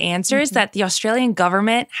boring kind of answer is that the Australian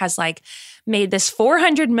government has like made this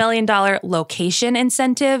 $400 million location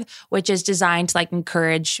incentive, which is designed to like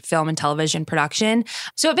encourage film and television production.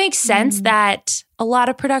 So it makes sense that a lot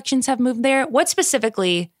of productions have moved there. What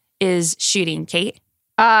specifically is shooting, Kate?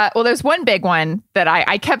 Well, there's one big one that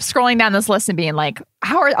I kept scrolling down this list and being like,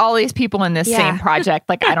 how are all these people in this same project?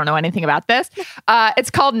 Like, I don't know anything about this.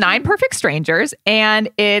 It's called 9 Perfect Strangers, and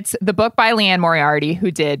it's the book by Leanne Moriarty,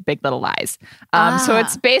 who did Big Little Lies. So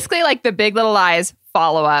it's basically like the Big Little Lies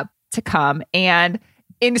follow-up to come. And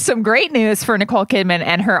in some great news for Nicole Kidman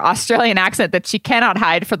and her Australian accent that she cannot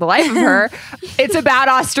hide for the life of her, it's about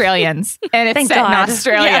Australians and it's set in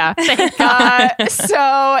Australia.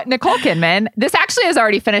 So Nicole Kidman, this actually has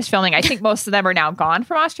already finished filming. I think most of them are now gone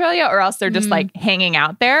from Australia or else they're just like hanging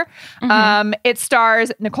out there. It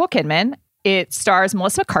stars Nicole Kidman. It stars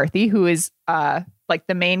Melissa McCarthy, who is like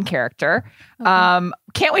the main character.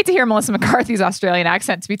 Can't wait to hear Melissa McCarthy's Australian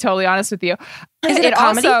accent, to be totally honest with you. Is it a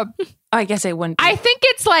comedy? I guess it wouldn't be. I think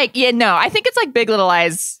it's like, I think it's like Big Little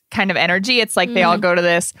Lies kind of energy. It's like they all go to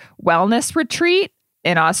this wellness retreat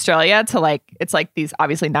in Australia to like, it's like these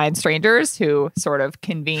obviously 9 strangers who sort of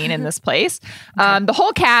convene in this place. The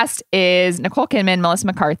whole cast is Nicole Kidman, Melissa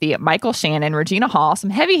McCarthy, Michael Shannon, Regina Hall, some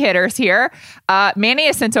heavy hitters here. Manny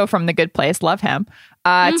Jacinto from The Good Place, love him.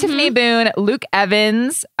 Tiffany Boone, Luke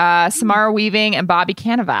Evans, Samara Weaving, and Bobby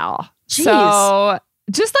Cannavale. Jeez. So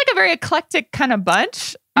just like a very eclectic kind of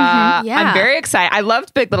bunch. I'm very excited. I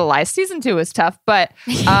loved Big Little Lies. Season 2 was tough, but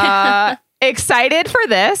excited for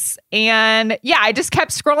this. And I just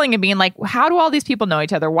kept scrolling and being like, how do all these people know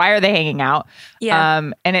each other? Why are they hanging out?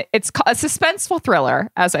 And it's a suspenseful thriller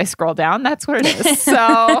as I scroll down. That's what it is. So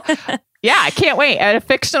I can't wait. At a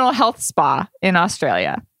fictional health spa in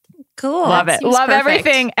Australia. Cool. Love it. Love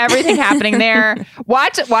everything happening there.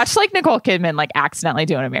 Watch like Nicole Kidman like accidentally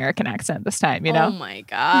do an American accent this time, you know? Oh my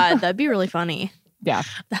God. That'd be really funny. Yeah.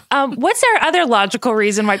 What's our other logical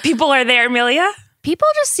reason why people are there, Amelia? People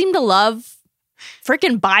just seem to love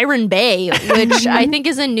freaking Byron Bay, which I think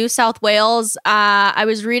is in New South Wales. I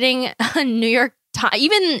was reading New York Times,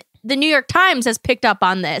 even the New York Times has picked up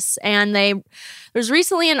on this. And there's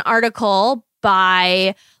recently an article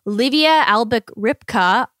by Livia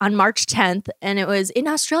Albick-Ripka on March 10th. And it was, in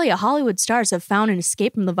Australia, Hollywood stars have found an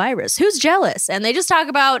escape from the virus. Who's jealous? And they just talk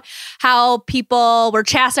about how people were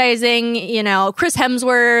chastising, Chris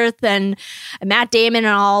Hemsworth and Matt Damon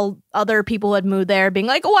and all other people who had moved there being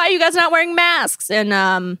like, why are you guys not wearing masks? And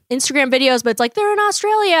Instagram videos, but it's like, they're in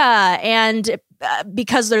Australia. And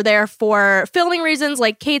because they're there for filming reasons,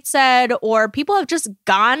 like Kate said, or people have just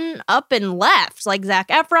gone up and left, like Zac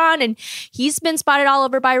Efron, and he's been spotted all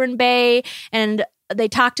over Byron Bay. And they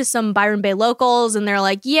talked to some Byron Bay locals, and they're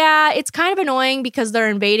like, yeah, it's kind of annoying because they're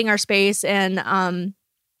invading our space and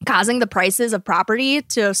causing the prices of property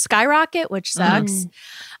to skyrocket, which sucks.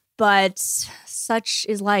 But such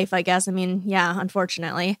is life, I guess. I mean,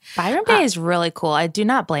 unfortunately. Byron Bay is really cool. I do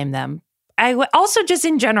not blame them. Also, just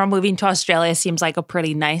in general, moving to Australia seems like a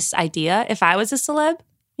pretty nice idea if I was a celeb,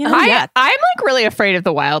 You know? I'm like really afraid of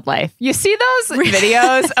the wildlife. You see those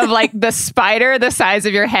videos of like the spider the size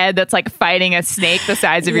of your head that's like fighting a snake the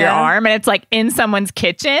size of your arm, and it's like in someone's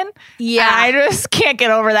kitchen. Yeah. I just can't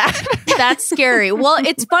get over that. That's scary. Well,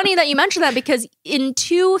 it's funny that you mentioned that because in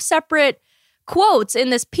two separate quotes in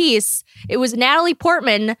this piece, it was Natalie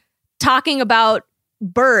Portman talking about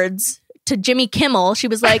birds to Jimmy Kimmel. She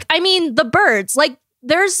was like, I mean, the birds, like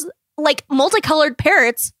there's like multicolored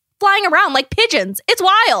parrots flying around like pigeons. It's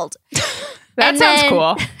wild. That sounds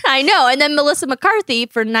cool. I know. And then Melissa McCarthy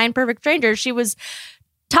for 9 Perfect Strangers, she was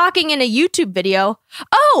talking in a YouTube video.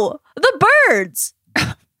 Oh, the birds.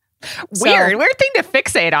 Weird thing to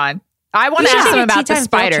fixate on. I want to ask them about the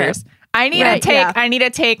spiders. I need a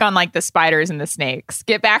take on like the spiders and the snakes.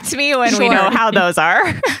 Get back to me when we know how those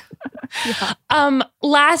are.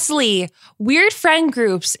 Lastly, weird friend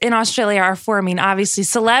groups in Australia are forming. Obviously,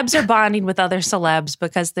 celebs are bonding with other celebs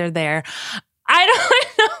because they're there. I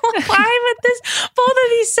don't know why, but both of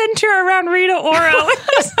these center around Rita Ora.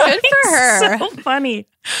 Good for her. So funny.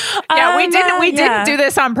 Yeah, we didn't do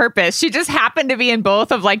this on purpose. She just happened to be in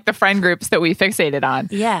both of like the friend groups that we fixated on.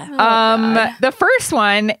 Yeah. The first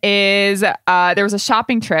one is there was a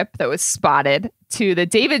shopping trip that was spotted to the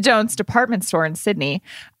David Jones department store in Sydney,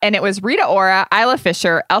 and it was Rita Ora, Isla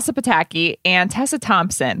Fisher, Elsa Pataki, and Tessa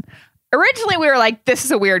Thompson. Originally, we were like, this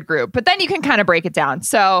is a weird group, but then you can kind of break it down.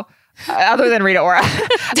 So. Other than Rita Ora.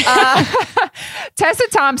 Tessa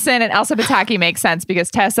Thompson and Elsa Pataki make sense because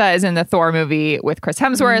Tessa is in the Thor movie with Chris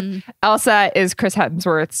Hemsworth. Elsa is Chris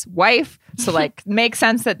Hemsworth's wife. So like makes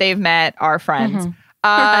sense that they've met, are friends.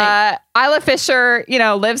 Isla Fisher,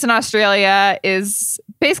 lives in Australia, is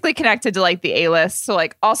basically connected to like the A-list. So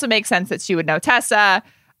like also makes sense that she would know Tessa,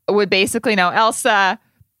 would basically know Elsa.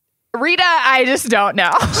 Rita, I just don't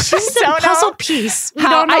know. She's a puzzle piece. We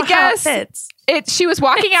don't know how it fits. She was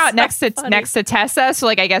walking out next to Tessa, so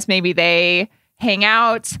like I guess maybe they hang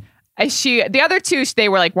out. The other two, they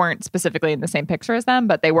were like weren't specifically in the same picture as them,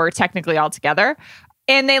 but they were technically all together.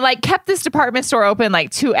 And they like kept this department store open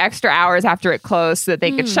like 2 extra hours after it closed so that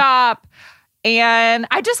they could shop. And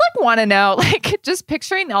I just like want to know, like just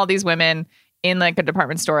picturing all these women in like a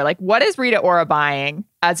department store, like what is Rita Ora buying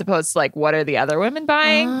as opposed to like what are the other women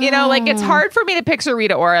buying? Like it's hard for me to picture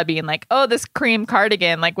Rita Ora being like, oh, this cream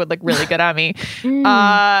cardigan like would look really good on me,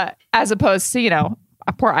 as opposed to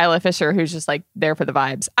a poor Isla Fisher who's just like there for the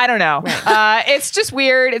vibes. I don't know. It's just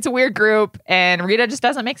weird. It's a weird group, and Rita just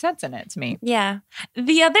doesn't make sense in it to me. Yeah.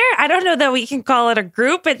 The other, I don't know that we can call it a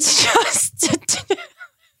group. It's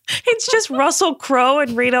just Russell Crowe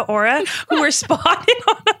and Rita Ora who were spotted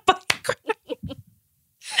on a bike.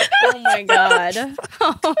 Oh my god.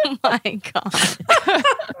 Oh my god.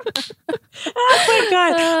 Oh my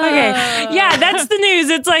god. Okay. Yeah, that's the news.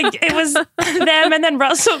 It's like it was them and then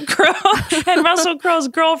Russell Crowe and Russell Crowe's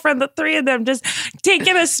girlfriend, the three of them just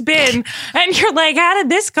taking a spin. And you're like, how did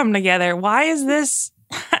this come together? Why is this?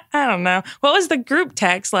 I don't know. What was the group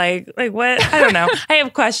text like? Like what? I don't know. I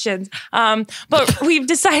have questions. But we've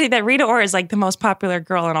decided that Rita Ora is like the most popular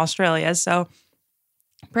girl in Australia. So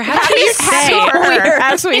perhaps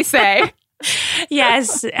as we say.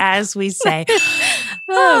 Yes, as we say.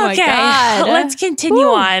 Oh my okay, God. let's continue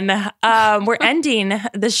on. We're ending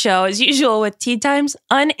the show as usual with Tea Time's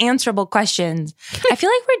unanswerable questions. I feel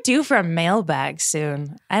like we're due for a mailbag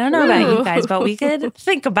soon. I don't know about you guys, but we could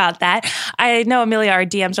think about that. I know, Amelia, our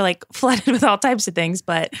DMs are like flooded with all types of things,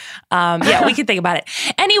 but yeah, we could think about it.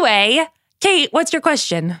 Anyway, Kate, what's your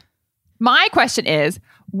question? My question is,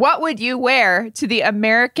 what would you wear to the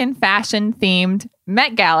American fashion themed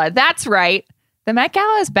Met Gala? That's right. The Met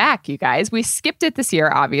Gala is back, you guys. We skipped it this year,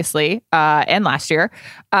 obviously, and last year.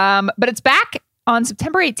 But it's back on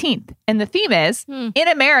September 18th. And the theme is, In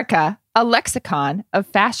America, a lexicon of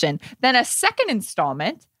fashion. Then a second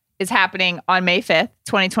installment is happening on May 5th,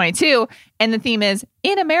 2022. And the theme is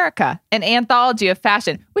In America, an anthology of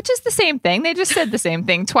fashion, which is the same thing. They just said the same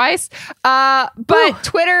thing twice. But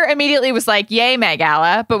Twitter immediately was like, yay, Met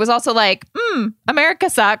Gala, but was also like, America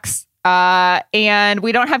sucks. And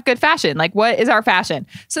we don't have good fashion. Like, what is our fashion?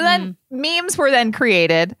 So then memes were then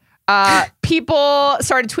created. People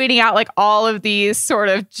started tweeting out like all of these sort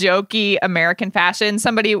of jokey American fashion.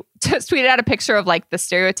 Somebody just tweeted out a picture of like the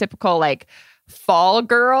stereotypical like fall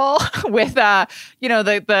girl with the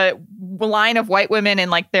line of white women in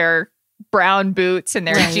like their brown boots and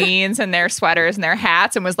their jeans and their sweaters and their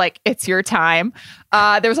hats, and was like, it's your time.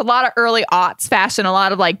 There was a lot of early aughts fashion, a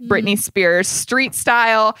lot of like Britney Spears street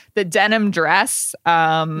style, the denim dress,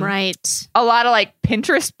 right, a lot of like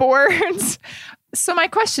Pinterest boards. So my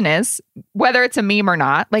question is, whether it's a meme or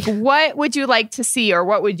not, like what would you like to see, or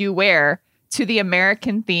what would you wear to the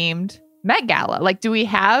American themed Met Gala? Like, do we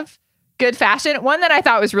have good fashion? One that I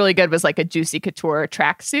thought was really good was like a Juicy Couture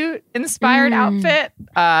tracksuit inspired outfit,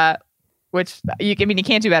 which you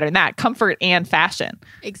can't do better than that. Comfort and fashion.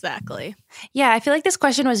 Exactly. Yeah, I feel like this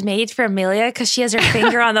question was made for Amelia because she has her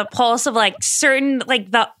finger on the pulse of like certain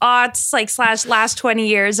like the aughts like / last 20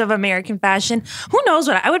 years of American fashion. Who knows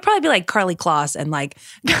what? I would probably be like Karlie Kloss and like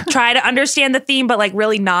try to understand the theme, but like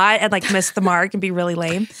really not and like miss the mark and be really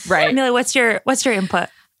lame. Right. Amelia, what's your input?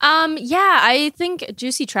 Yeah, I think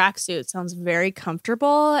juicy tracksuit sounds very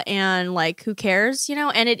comfortable and like who cares,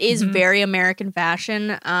 and it is very American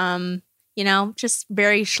fashion. Just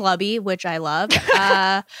very schlubby, which I love.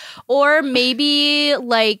 Or maybe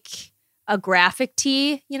like a graphic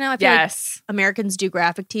tee, I feel like Americans do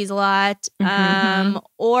graphic tees a lot.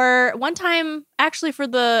 Or one time actually for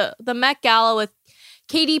the Met Gala with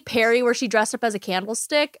Katy Perry where she dressed up as a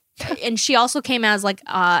candlestick and she also came as like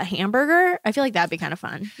a hamburger. I feel like that'd be kind of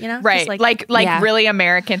fun, Right. Just like really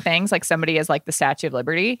American things, like somebody is like the Statue of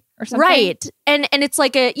Liberty or something. Right. And it's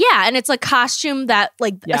like and it's like costume that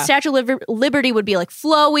like a Statue of Liberty would be like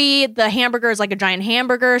flowy. The hamburger is like a giant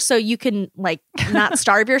hamburger. So you can like not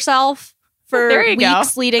starve yourself for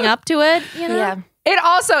weeks leading up to it. Yeah. It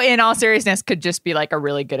also, in all seriousness, could just be like a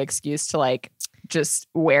really good excuse to like just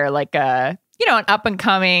wear like a, an up and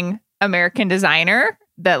coming American designer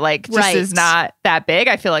that like just is not that big.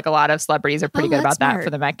 I feel like a lot of celebrities are pretty good about that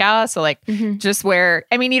for the Met Gala. So like just wear,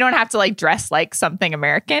 you don't have to like dress like something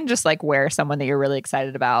American, just like wear someone that you're really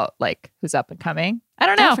excited about, like who's up and coming. I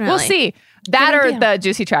don't know. Definitely. We'll see. That or the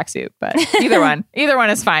juicy tracksuit, but either one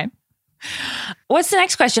is fine. What's the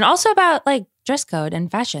next question? Also about like dress code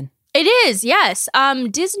and fashion. It is, yes.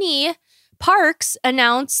 Disney Parks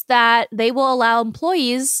announced that they will allow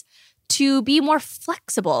employees to be more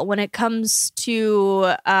flexible when it comes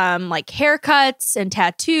to like haircuts and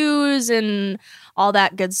tattoos and all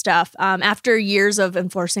that good stuff after years of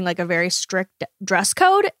enforcing like a very strict dress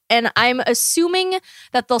code. And I'm assuming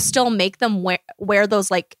that they'll still make them wear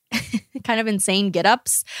those like kind of insane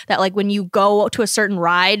get-ups that like when you go to a certain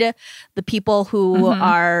ride, the people who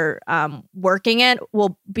are working it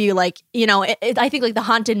will be like, I think like the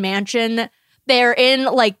Haunted Mansion, they're in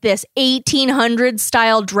like this 1800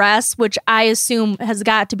 style dress, which I assume has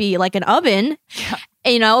got to be like an oven,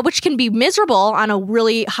 which can be miserable on a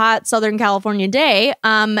really hot Southern California day.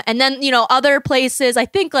 And then, other places, I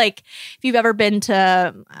think like if you've ever been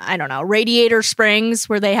to, I don't know, Radiator Springs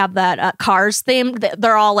where they have that Cars theme,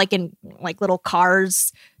 they're all like in like little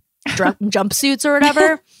Cars jumpsuits or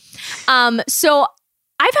whatever. So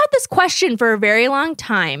I've had this question for a very long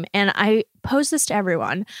time and I pose this to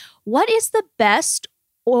everyone. What is the best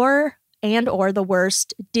or the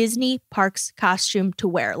worst Disney Parks costume to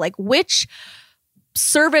wear? Like which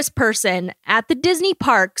service person at the Disney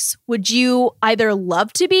Parks would you either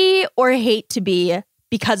love to be or hate to be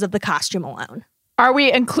because of the costume alone? Are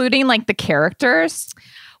we including like the characters?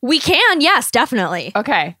 We can, yes, definitely.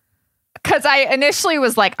 Okay. Because I initially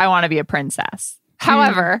was like, I want to be a princess.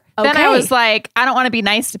 However, then I was like, I don't want to be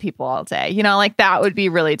nice to people all day. Like that would be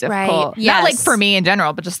really difficult. Right. Yes. Not like for me in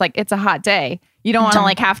general, but just like it's a hot day. You don't want to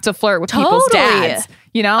like have to flirt with people's dads.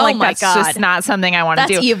 Like that's just not something I want to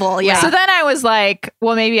do. That's evil. Yeah. So then I was like,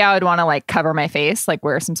 well, maybe I would want to like cover my face, like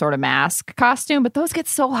wear some sort of mask costume, but those get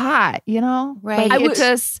so hot, Right. Like it's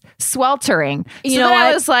just sweltering. You know what?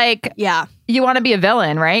 I was like, you want to be a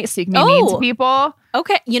villain, right? So you can be mean to people.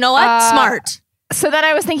 Okay. You know what? Smart. So then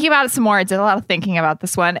I was thinking about it some more. I did a lot of thinking about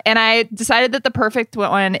this one. And I decided that the perfect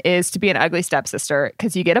one is to be an ugly stepsister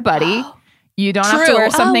because you get a buddy. You don't have to wear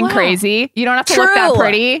something crazy. You don't have to look that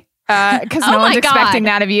pretty because no one's expecting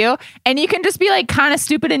that of you. And you can just be like kind of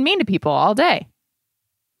stupid and mean to people all day.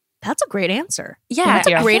 That's a great answer. Yeah, that's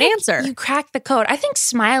a great answer. You cracked the code. I think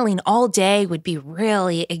smiling all day would be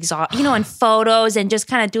really exhausting, in photos and just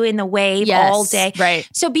kind of doing the wave all day. Right.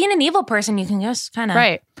 So being an evil person, you can just kind of.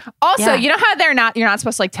 Right. Also, you know how you're not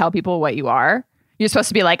supposed to like tell people what you are? You're supposed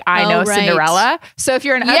to be like, I know Cinderella. So if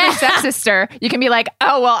you're an ugly stepsister, you can be like,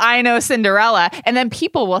 oh, well, I know Cinderella. And then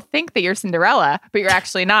people will think that you're Cinderella, but you're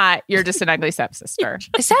actually not. You're just an ugly stepsister.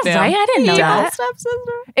 Is that right? I didn't know that.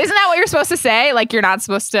 Stepsister. Isn't that what you're supposed to say? Like you're not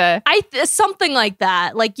supposed to. Something like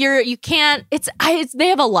that. Like you can't. They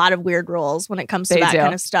have a lot of weird rules when it comes to that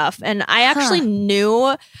kind of stuff. And I actually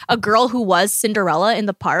knew a girl who was Cinderella in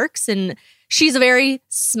the parks, and she's a very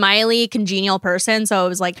smiley, congenial person. So it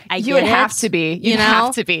was like, you would have to be. You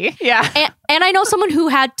have to be. Yeah. And I know someone who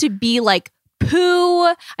had to be like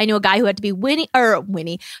Pooh. I knew a guy who had to be Winnie,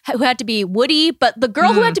 who had to be Woody. But the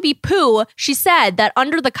girl who had to be Pooh, she said that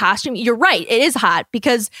under the costume, you're right, it is hot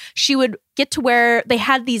because she would get to wear, they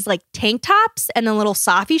had these like tank tops and then little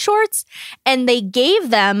softy shorts. And they gave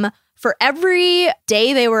them for every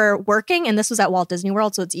day they were working, and this was at Walt Disney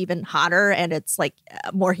World, so it's even hotter and it's like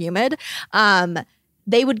more humid.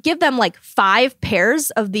 They would give them like 5 pairs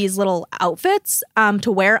of these little outfits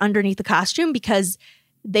to wear underneath the costume because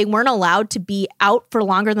they weren't allowed to be out for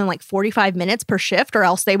longer than like 45 minutes per shift, or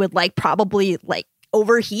else they would like probably like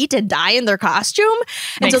overheat and die in their costume.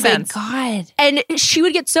 Makes sense. God. And she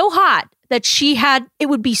would get so hot that it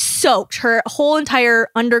would be soaked. Her whole entire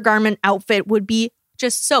undergarment outfit would be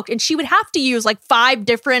just soaked. And she would have to use like 5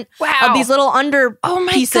 different of these little under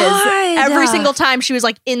pieces every single time she was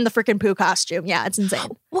like in the freaking poo costume. Yeah, it's insane.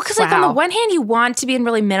 Well, because like on the one hand, you want to be in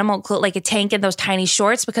really minimal, like a tank and those tiny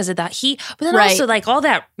shorts because of the heat. But then also like all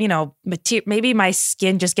that, material, maybe my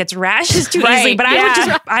skin just gets rashes too easily. But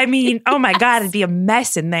I mean, oh my God, it'd be a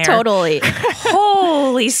mess in there. Totally.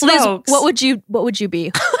 Holy smokes. Liz, what would you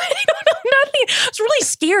be? It's really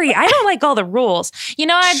scary. I don't like all the rules.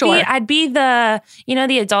 I'd be the,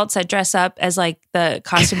 the adults that dress up as like the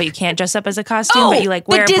costume, but you can't dress up as a costume, but you like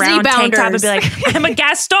wear a brown tank top and be like, I'm a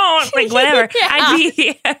Gaston, like whatever. I'd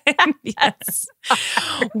be, yes.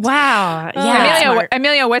 Wow. Yeah.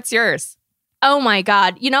 Amelia, what's yours? Oh my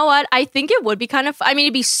God. You know what? I think it would be kind of,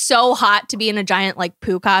 it'd be so hot to be in a giant like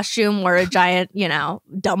poo costume or a giant,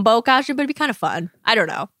 Dumbo costume, but it'd be kind of fun. I don't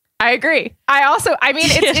know. I agree.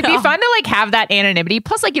 It'd be fun to like have that anonymity.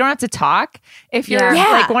 Plus, like you don't have to talk. If you're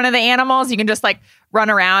like one of the animals, you can just like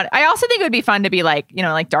run around. I also think it would be fun to be like,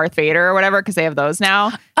 like Darth Vader or whatever, because they have those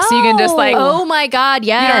now. So you can just like, oh my God,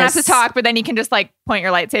 yes. You don't have to talk, but then you can just like point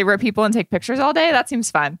your lightsaber at people and take pictures all day. That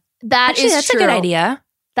seems fun. That's true. A good idea.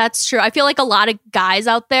 That's true. I feel like a lot of guys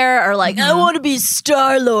out there are like, I want to be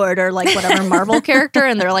Star-Lord or like whatever Marvel character,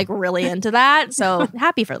 and they're like really into that. So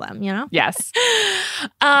happy for them, Yes.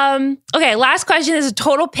 Okay, last question is a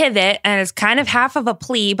total pivot, and it's kind of half of a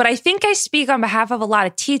plea, but I think I speak on behalf of a lot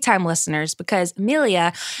of Tea Time listeners because,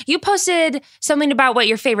 Amelia, you posted something about what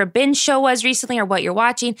your favorite binge show was recently or what you're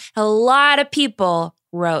watching. A lot of people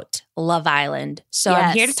wrote Love Island. So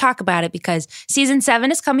I'm here to talk about it because season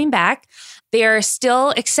 7 is coming back. They are still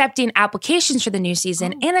accepting applications for the new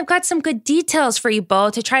season. And I've got some good details for you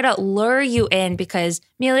both to try to lure you in because,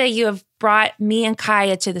 Amelia, you have brought me and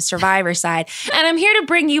Kaya to the Survivor side. And I'm here to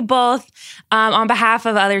bring you both on behalf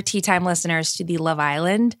of other Tea Time listeners to the Love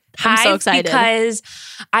Island I'm so excited. Because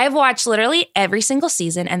I've watched literally every single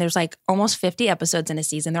season, and there's like almost 50 episodes in a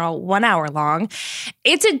season. They're all 1 hour long.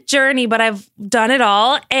 It's a journey, but I've done it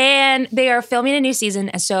all. And they are filming a new season.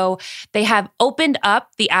 And so they have opened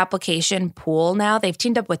up the application pool now. They've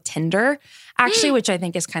teamed up with Tinder, actually, which I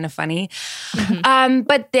think is kind of funny.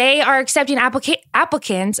 But they are accepting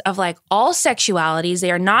applicants of like all sexualities.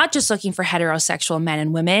 They are not just looking for heterosexual men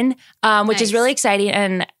and women, which is really exciting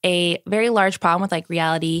and a very large problem with like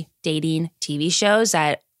reality dating TV shows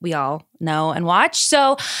that we all know and watch.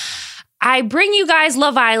 So I bring you guys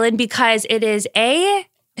Love Island because it is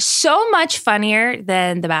so much funnier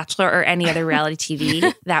than The Bachelor or any other reality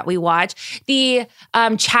TV that we watch. The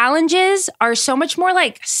challenges are so much more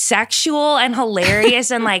like sexual and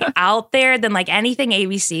hilarious and like out there than like anything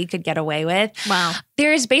ABC could get away with. Wow.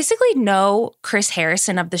 There's basically no Chris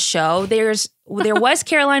Harrison of the show. There was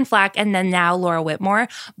Caroline Flack and then now Laura Whitmore,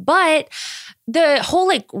 but the whole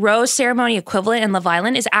like rose ceremony equivalent in Love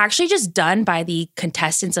Island is actually just done by the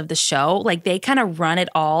contestants of the show. Like they kind of run it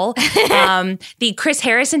all. The Chris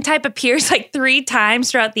Harrison type appears like 3 times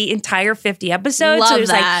throughout the entire 50 episodes. Love so there's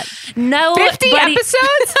that. like no 50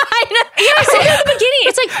 episodes? I know. Yeah, so in the beginning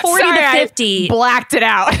it's like 40 Sorry, to 50. I blacked it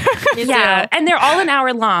out. Yeah, and they're all an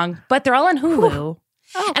hour long, but they're all on Hulu.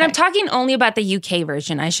 Oh, okay. And I'm talking only about the UK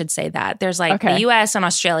version. I should say that. There's like the US and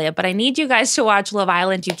Australia, but I need you guys to watch Love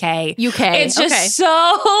Island UK. It's just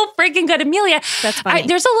so freaking good. Amelia, that's funny.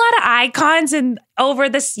 There's a lot of icons over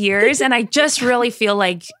this years, and I just really feel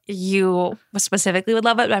like you specifically would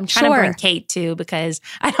love it. But I'm trying to bring Kate too because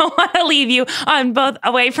I don't want to leave you on both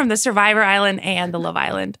away from the Survivor Island and the Love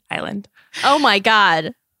Island Island. Oh my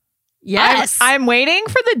God. Yes. I'm waiting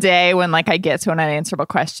for the day when like I get to an unanswerable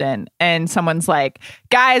question and someone's like,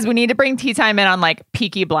 guys, we need to bring Tea Time in on like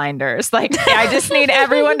Peaky Blinders. Like, I just need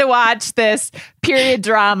everyone to watch this period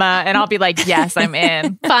drama. And I'll be like, yes, I'm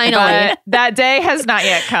in. Finally. But that day has not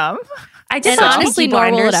yet come. I just honestly, Peaky nor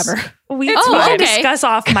will it Blinders. ever. We can discuss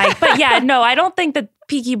off mic. But yeah, no, I don't think that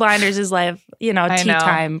Peaky Blinders is like, Tea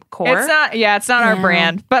Time core. It's not our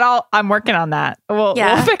brand, but I'm working on that. We'll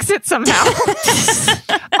fix it somehow.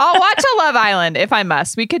 I'll watch a Love Island if I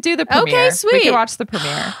must. We could do the premiere. Okay, sweet. We could watch the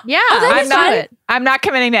premiere. Yeah. I'm not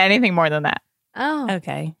committing to anything more than that. Oh.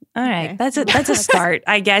 Okay. All right. Okay. That's a start,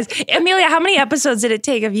 I guess. Amelia, how many episodes did it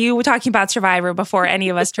take of you talking about Survivor before any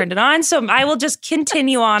of us turned it on? So I will just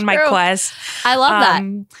continue on my quest. I love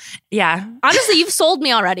that. Yeah. Honestly, you've sold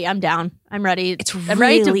me already. I'm down. I'm ready. I'm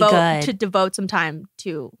ready to devote some time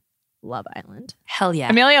to Love Island. Hell yeah.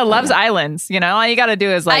 Amelia loves islands. You know, all you got to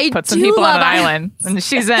do is put some people on an island and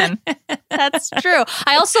she's in. That's true.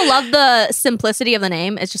 I also love the simplicity of the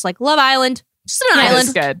name. It's just like Love Island. Just an island.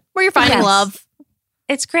 It's good. Where you're finding love.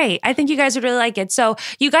 It's great. I think you guys would really like it. So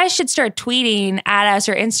you guys should start tweeting at us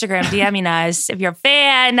or Instagram DMing us if you're a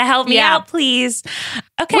fan. Help me out, please.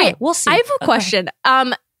 Okay, Wait, we'll see. I have a question.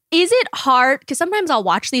 Is it hard? Because sometimes I'll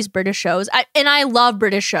watch these British shows, and I love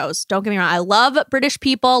British shows. Don't get me wrong. I love British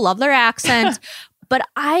people, love their accent, but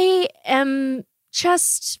I am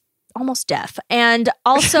just almost deaf. And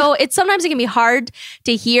also, sometimes it can be hard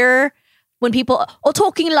to hear when people are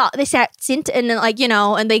talking like this accent and then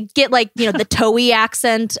and they get the Toey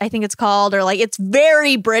accent, I think it's called, or it's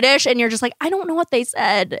very British and you're just like, I don't know what they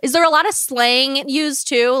said. Is there a lot of slang used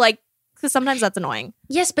too? Because sometimes that's annoying.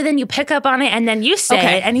 Yes, but then you pick up on it and then you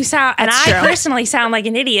say it and you sound, and I personally sound like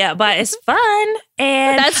an idiot, but it's fun.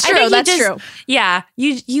 And that's true. That's true. Yeah,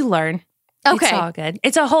 you learn. Okay. It's all good.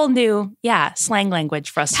 It's a whole new, slang language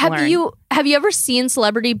for us to learn. Have you ever seen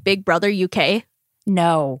Celebrity Big Brother UK?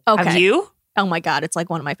 No. Okay. Have you? Oh my God, it's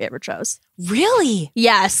one of my favorite shows. Really?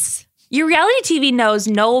 Yes. Your reality TV knows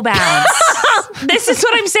no bounds. This is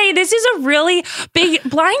what I'm saying. This is a really big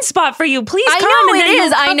blind spot for you. Please come.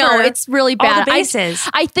 I know it's really bad. All the bases.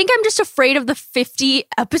 I think I'm just afraid of the 50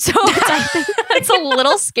 episodes. I think that's a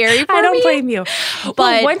little scary for me. I don't blame you. But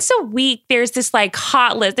well, once a week, there's this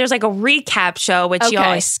hot list. There's a recap show, which you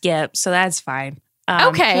always skip. So that's fine.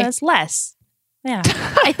 Okay. So it's less. Yeah.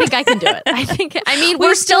 I think I can do it.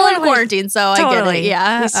 We're still in quarantine, so I get it.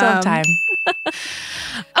 Yeah. We still have time.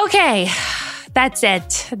 Okay. That's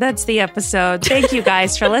it. That's the episode. Thank you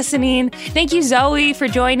guys for listening. Thank you, Zoe, for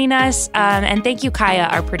joining us. And thank you, Kaya,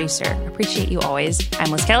 our producer. Appreciate you always. I'm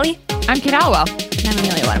Liz Kelly. I'm Kate Hallowell. And I'm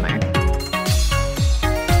Amelia Wedemeyer.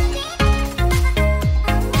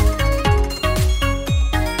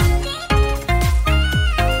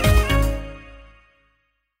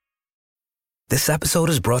 This episode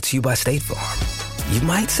is brought to you by State Farm. You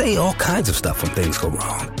might say all kinds of stuff when things go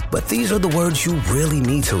wrong, but these are the words you really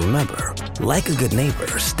need to remember. Like a good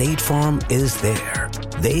neighbor, State Farm is there.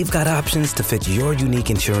 They've got options to fit your unique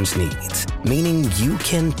insurance needs, meaning you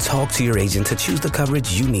can talk to your agent to choose the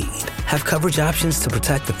coverage you need, have coverage options to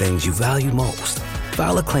protect the things you value most,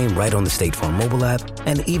 file a claim right on the State Farm mobile app,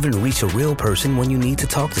 and even reach a real person when you need to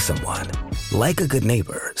talk to someone. Like a good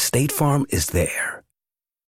neighbor, State Farm is there.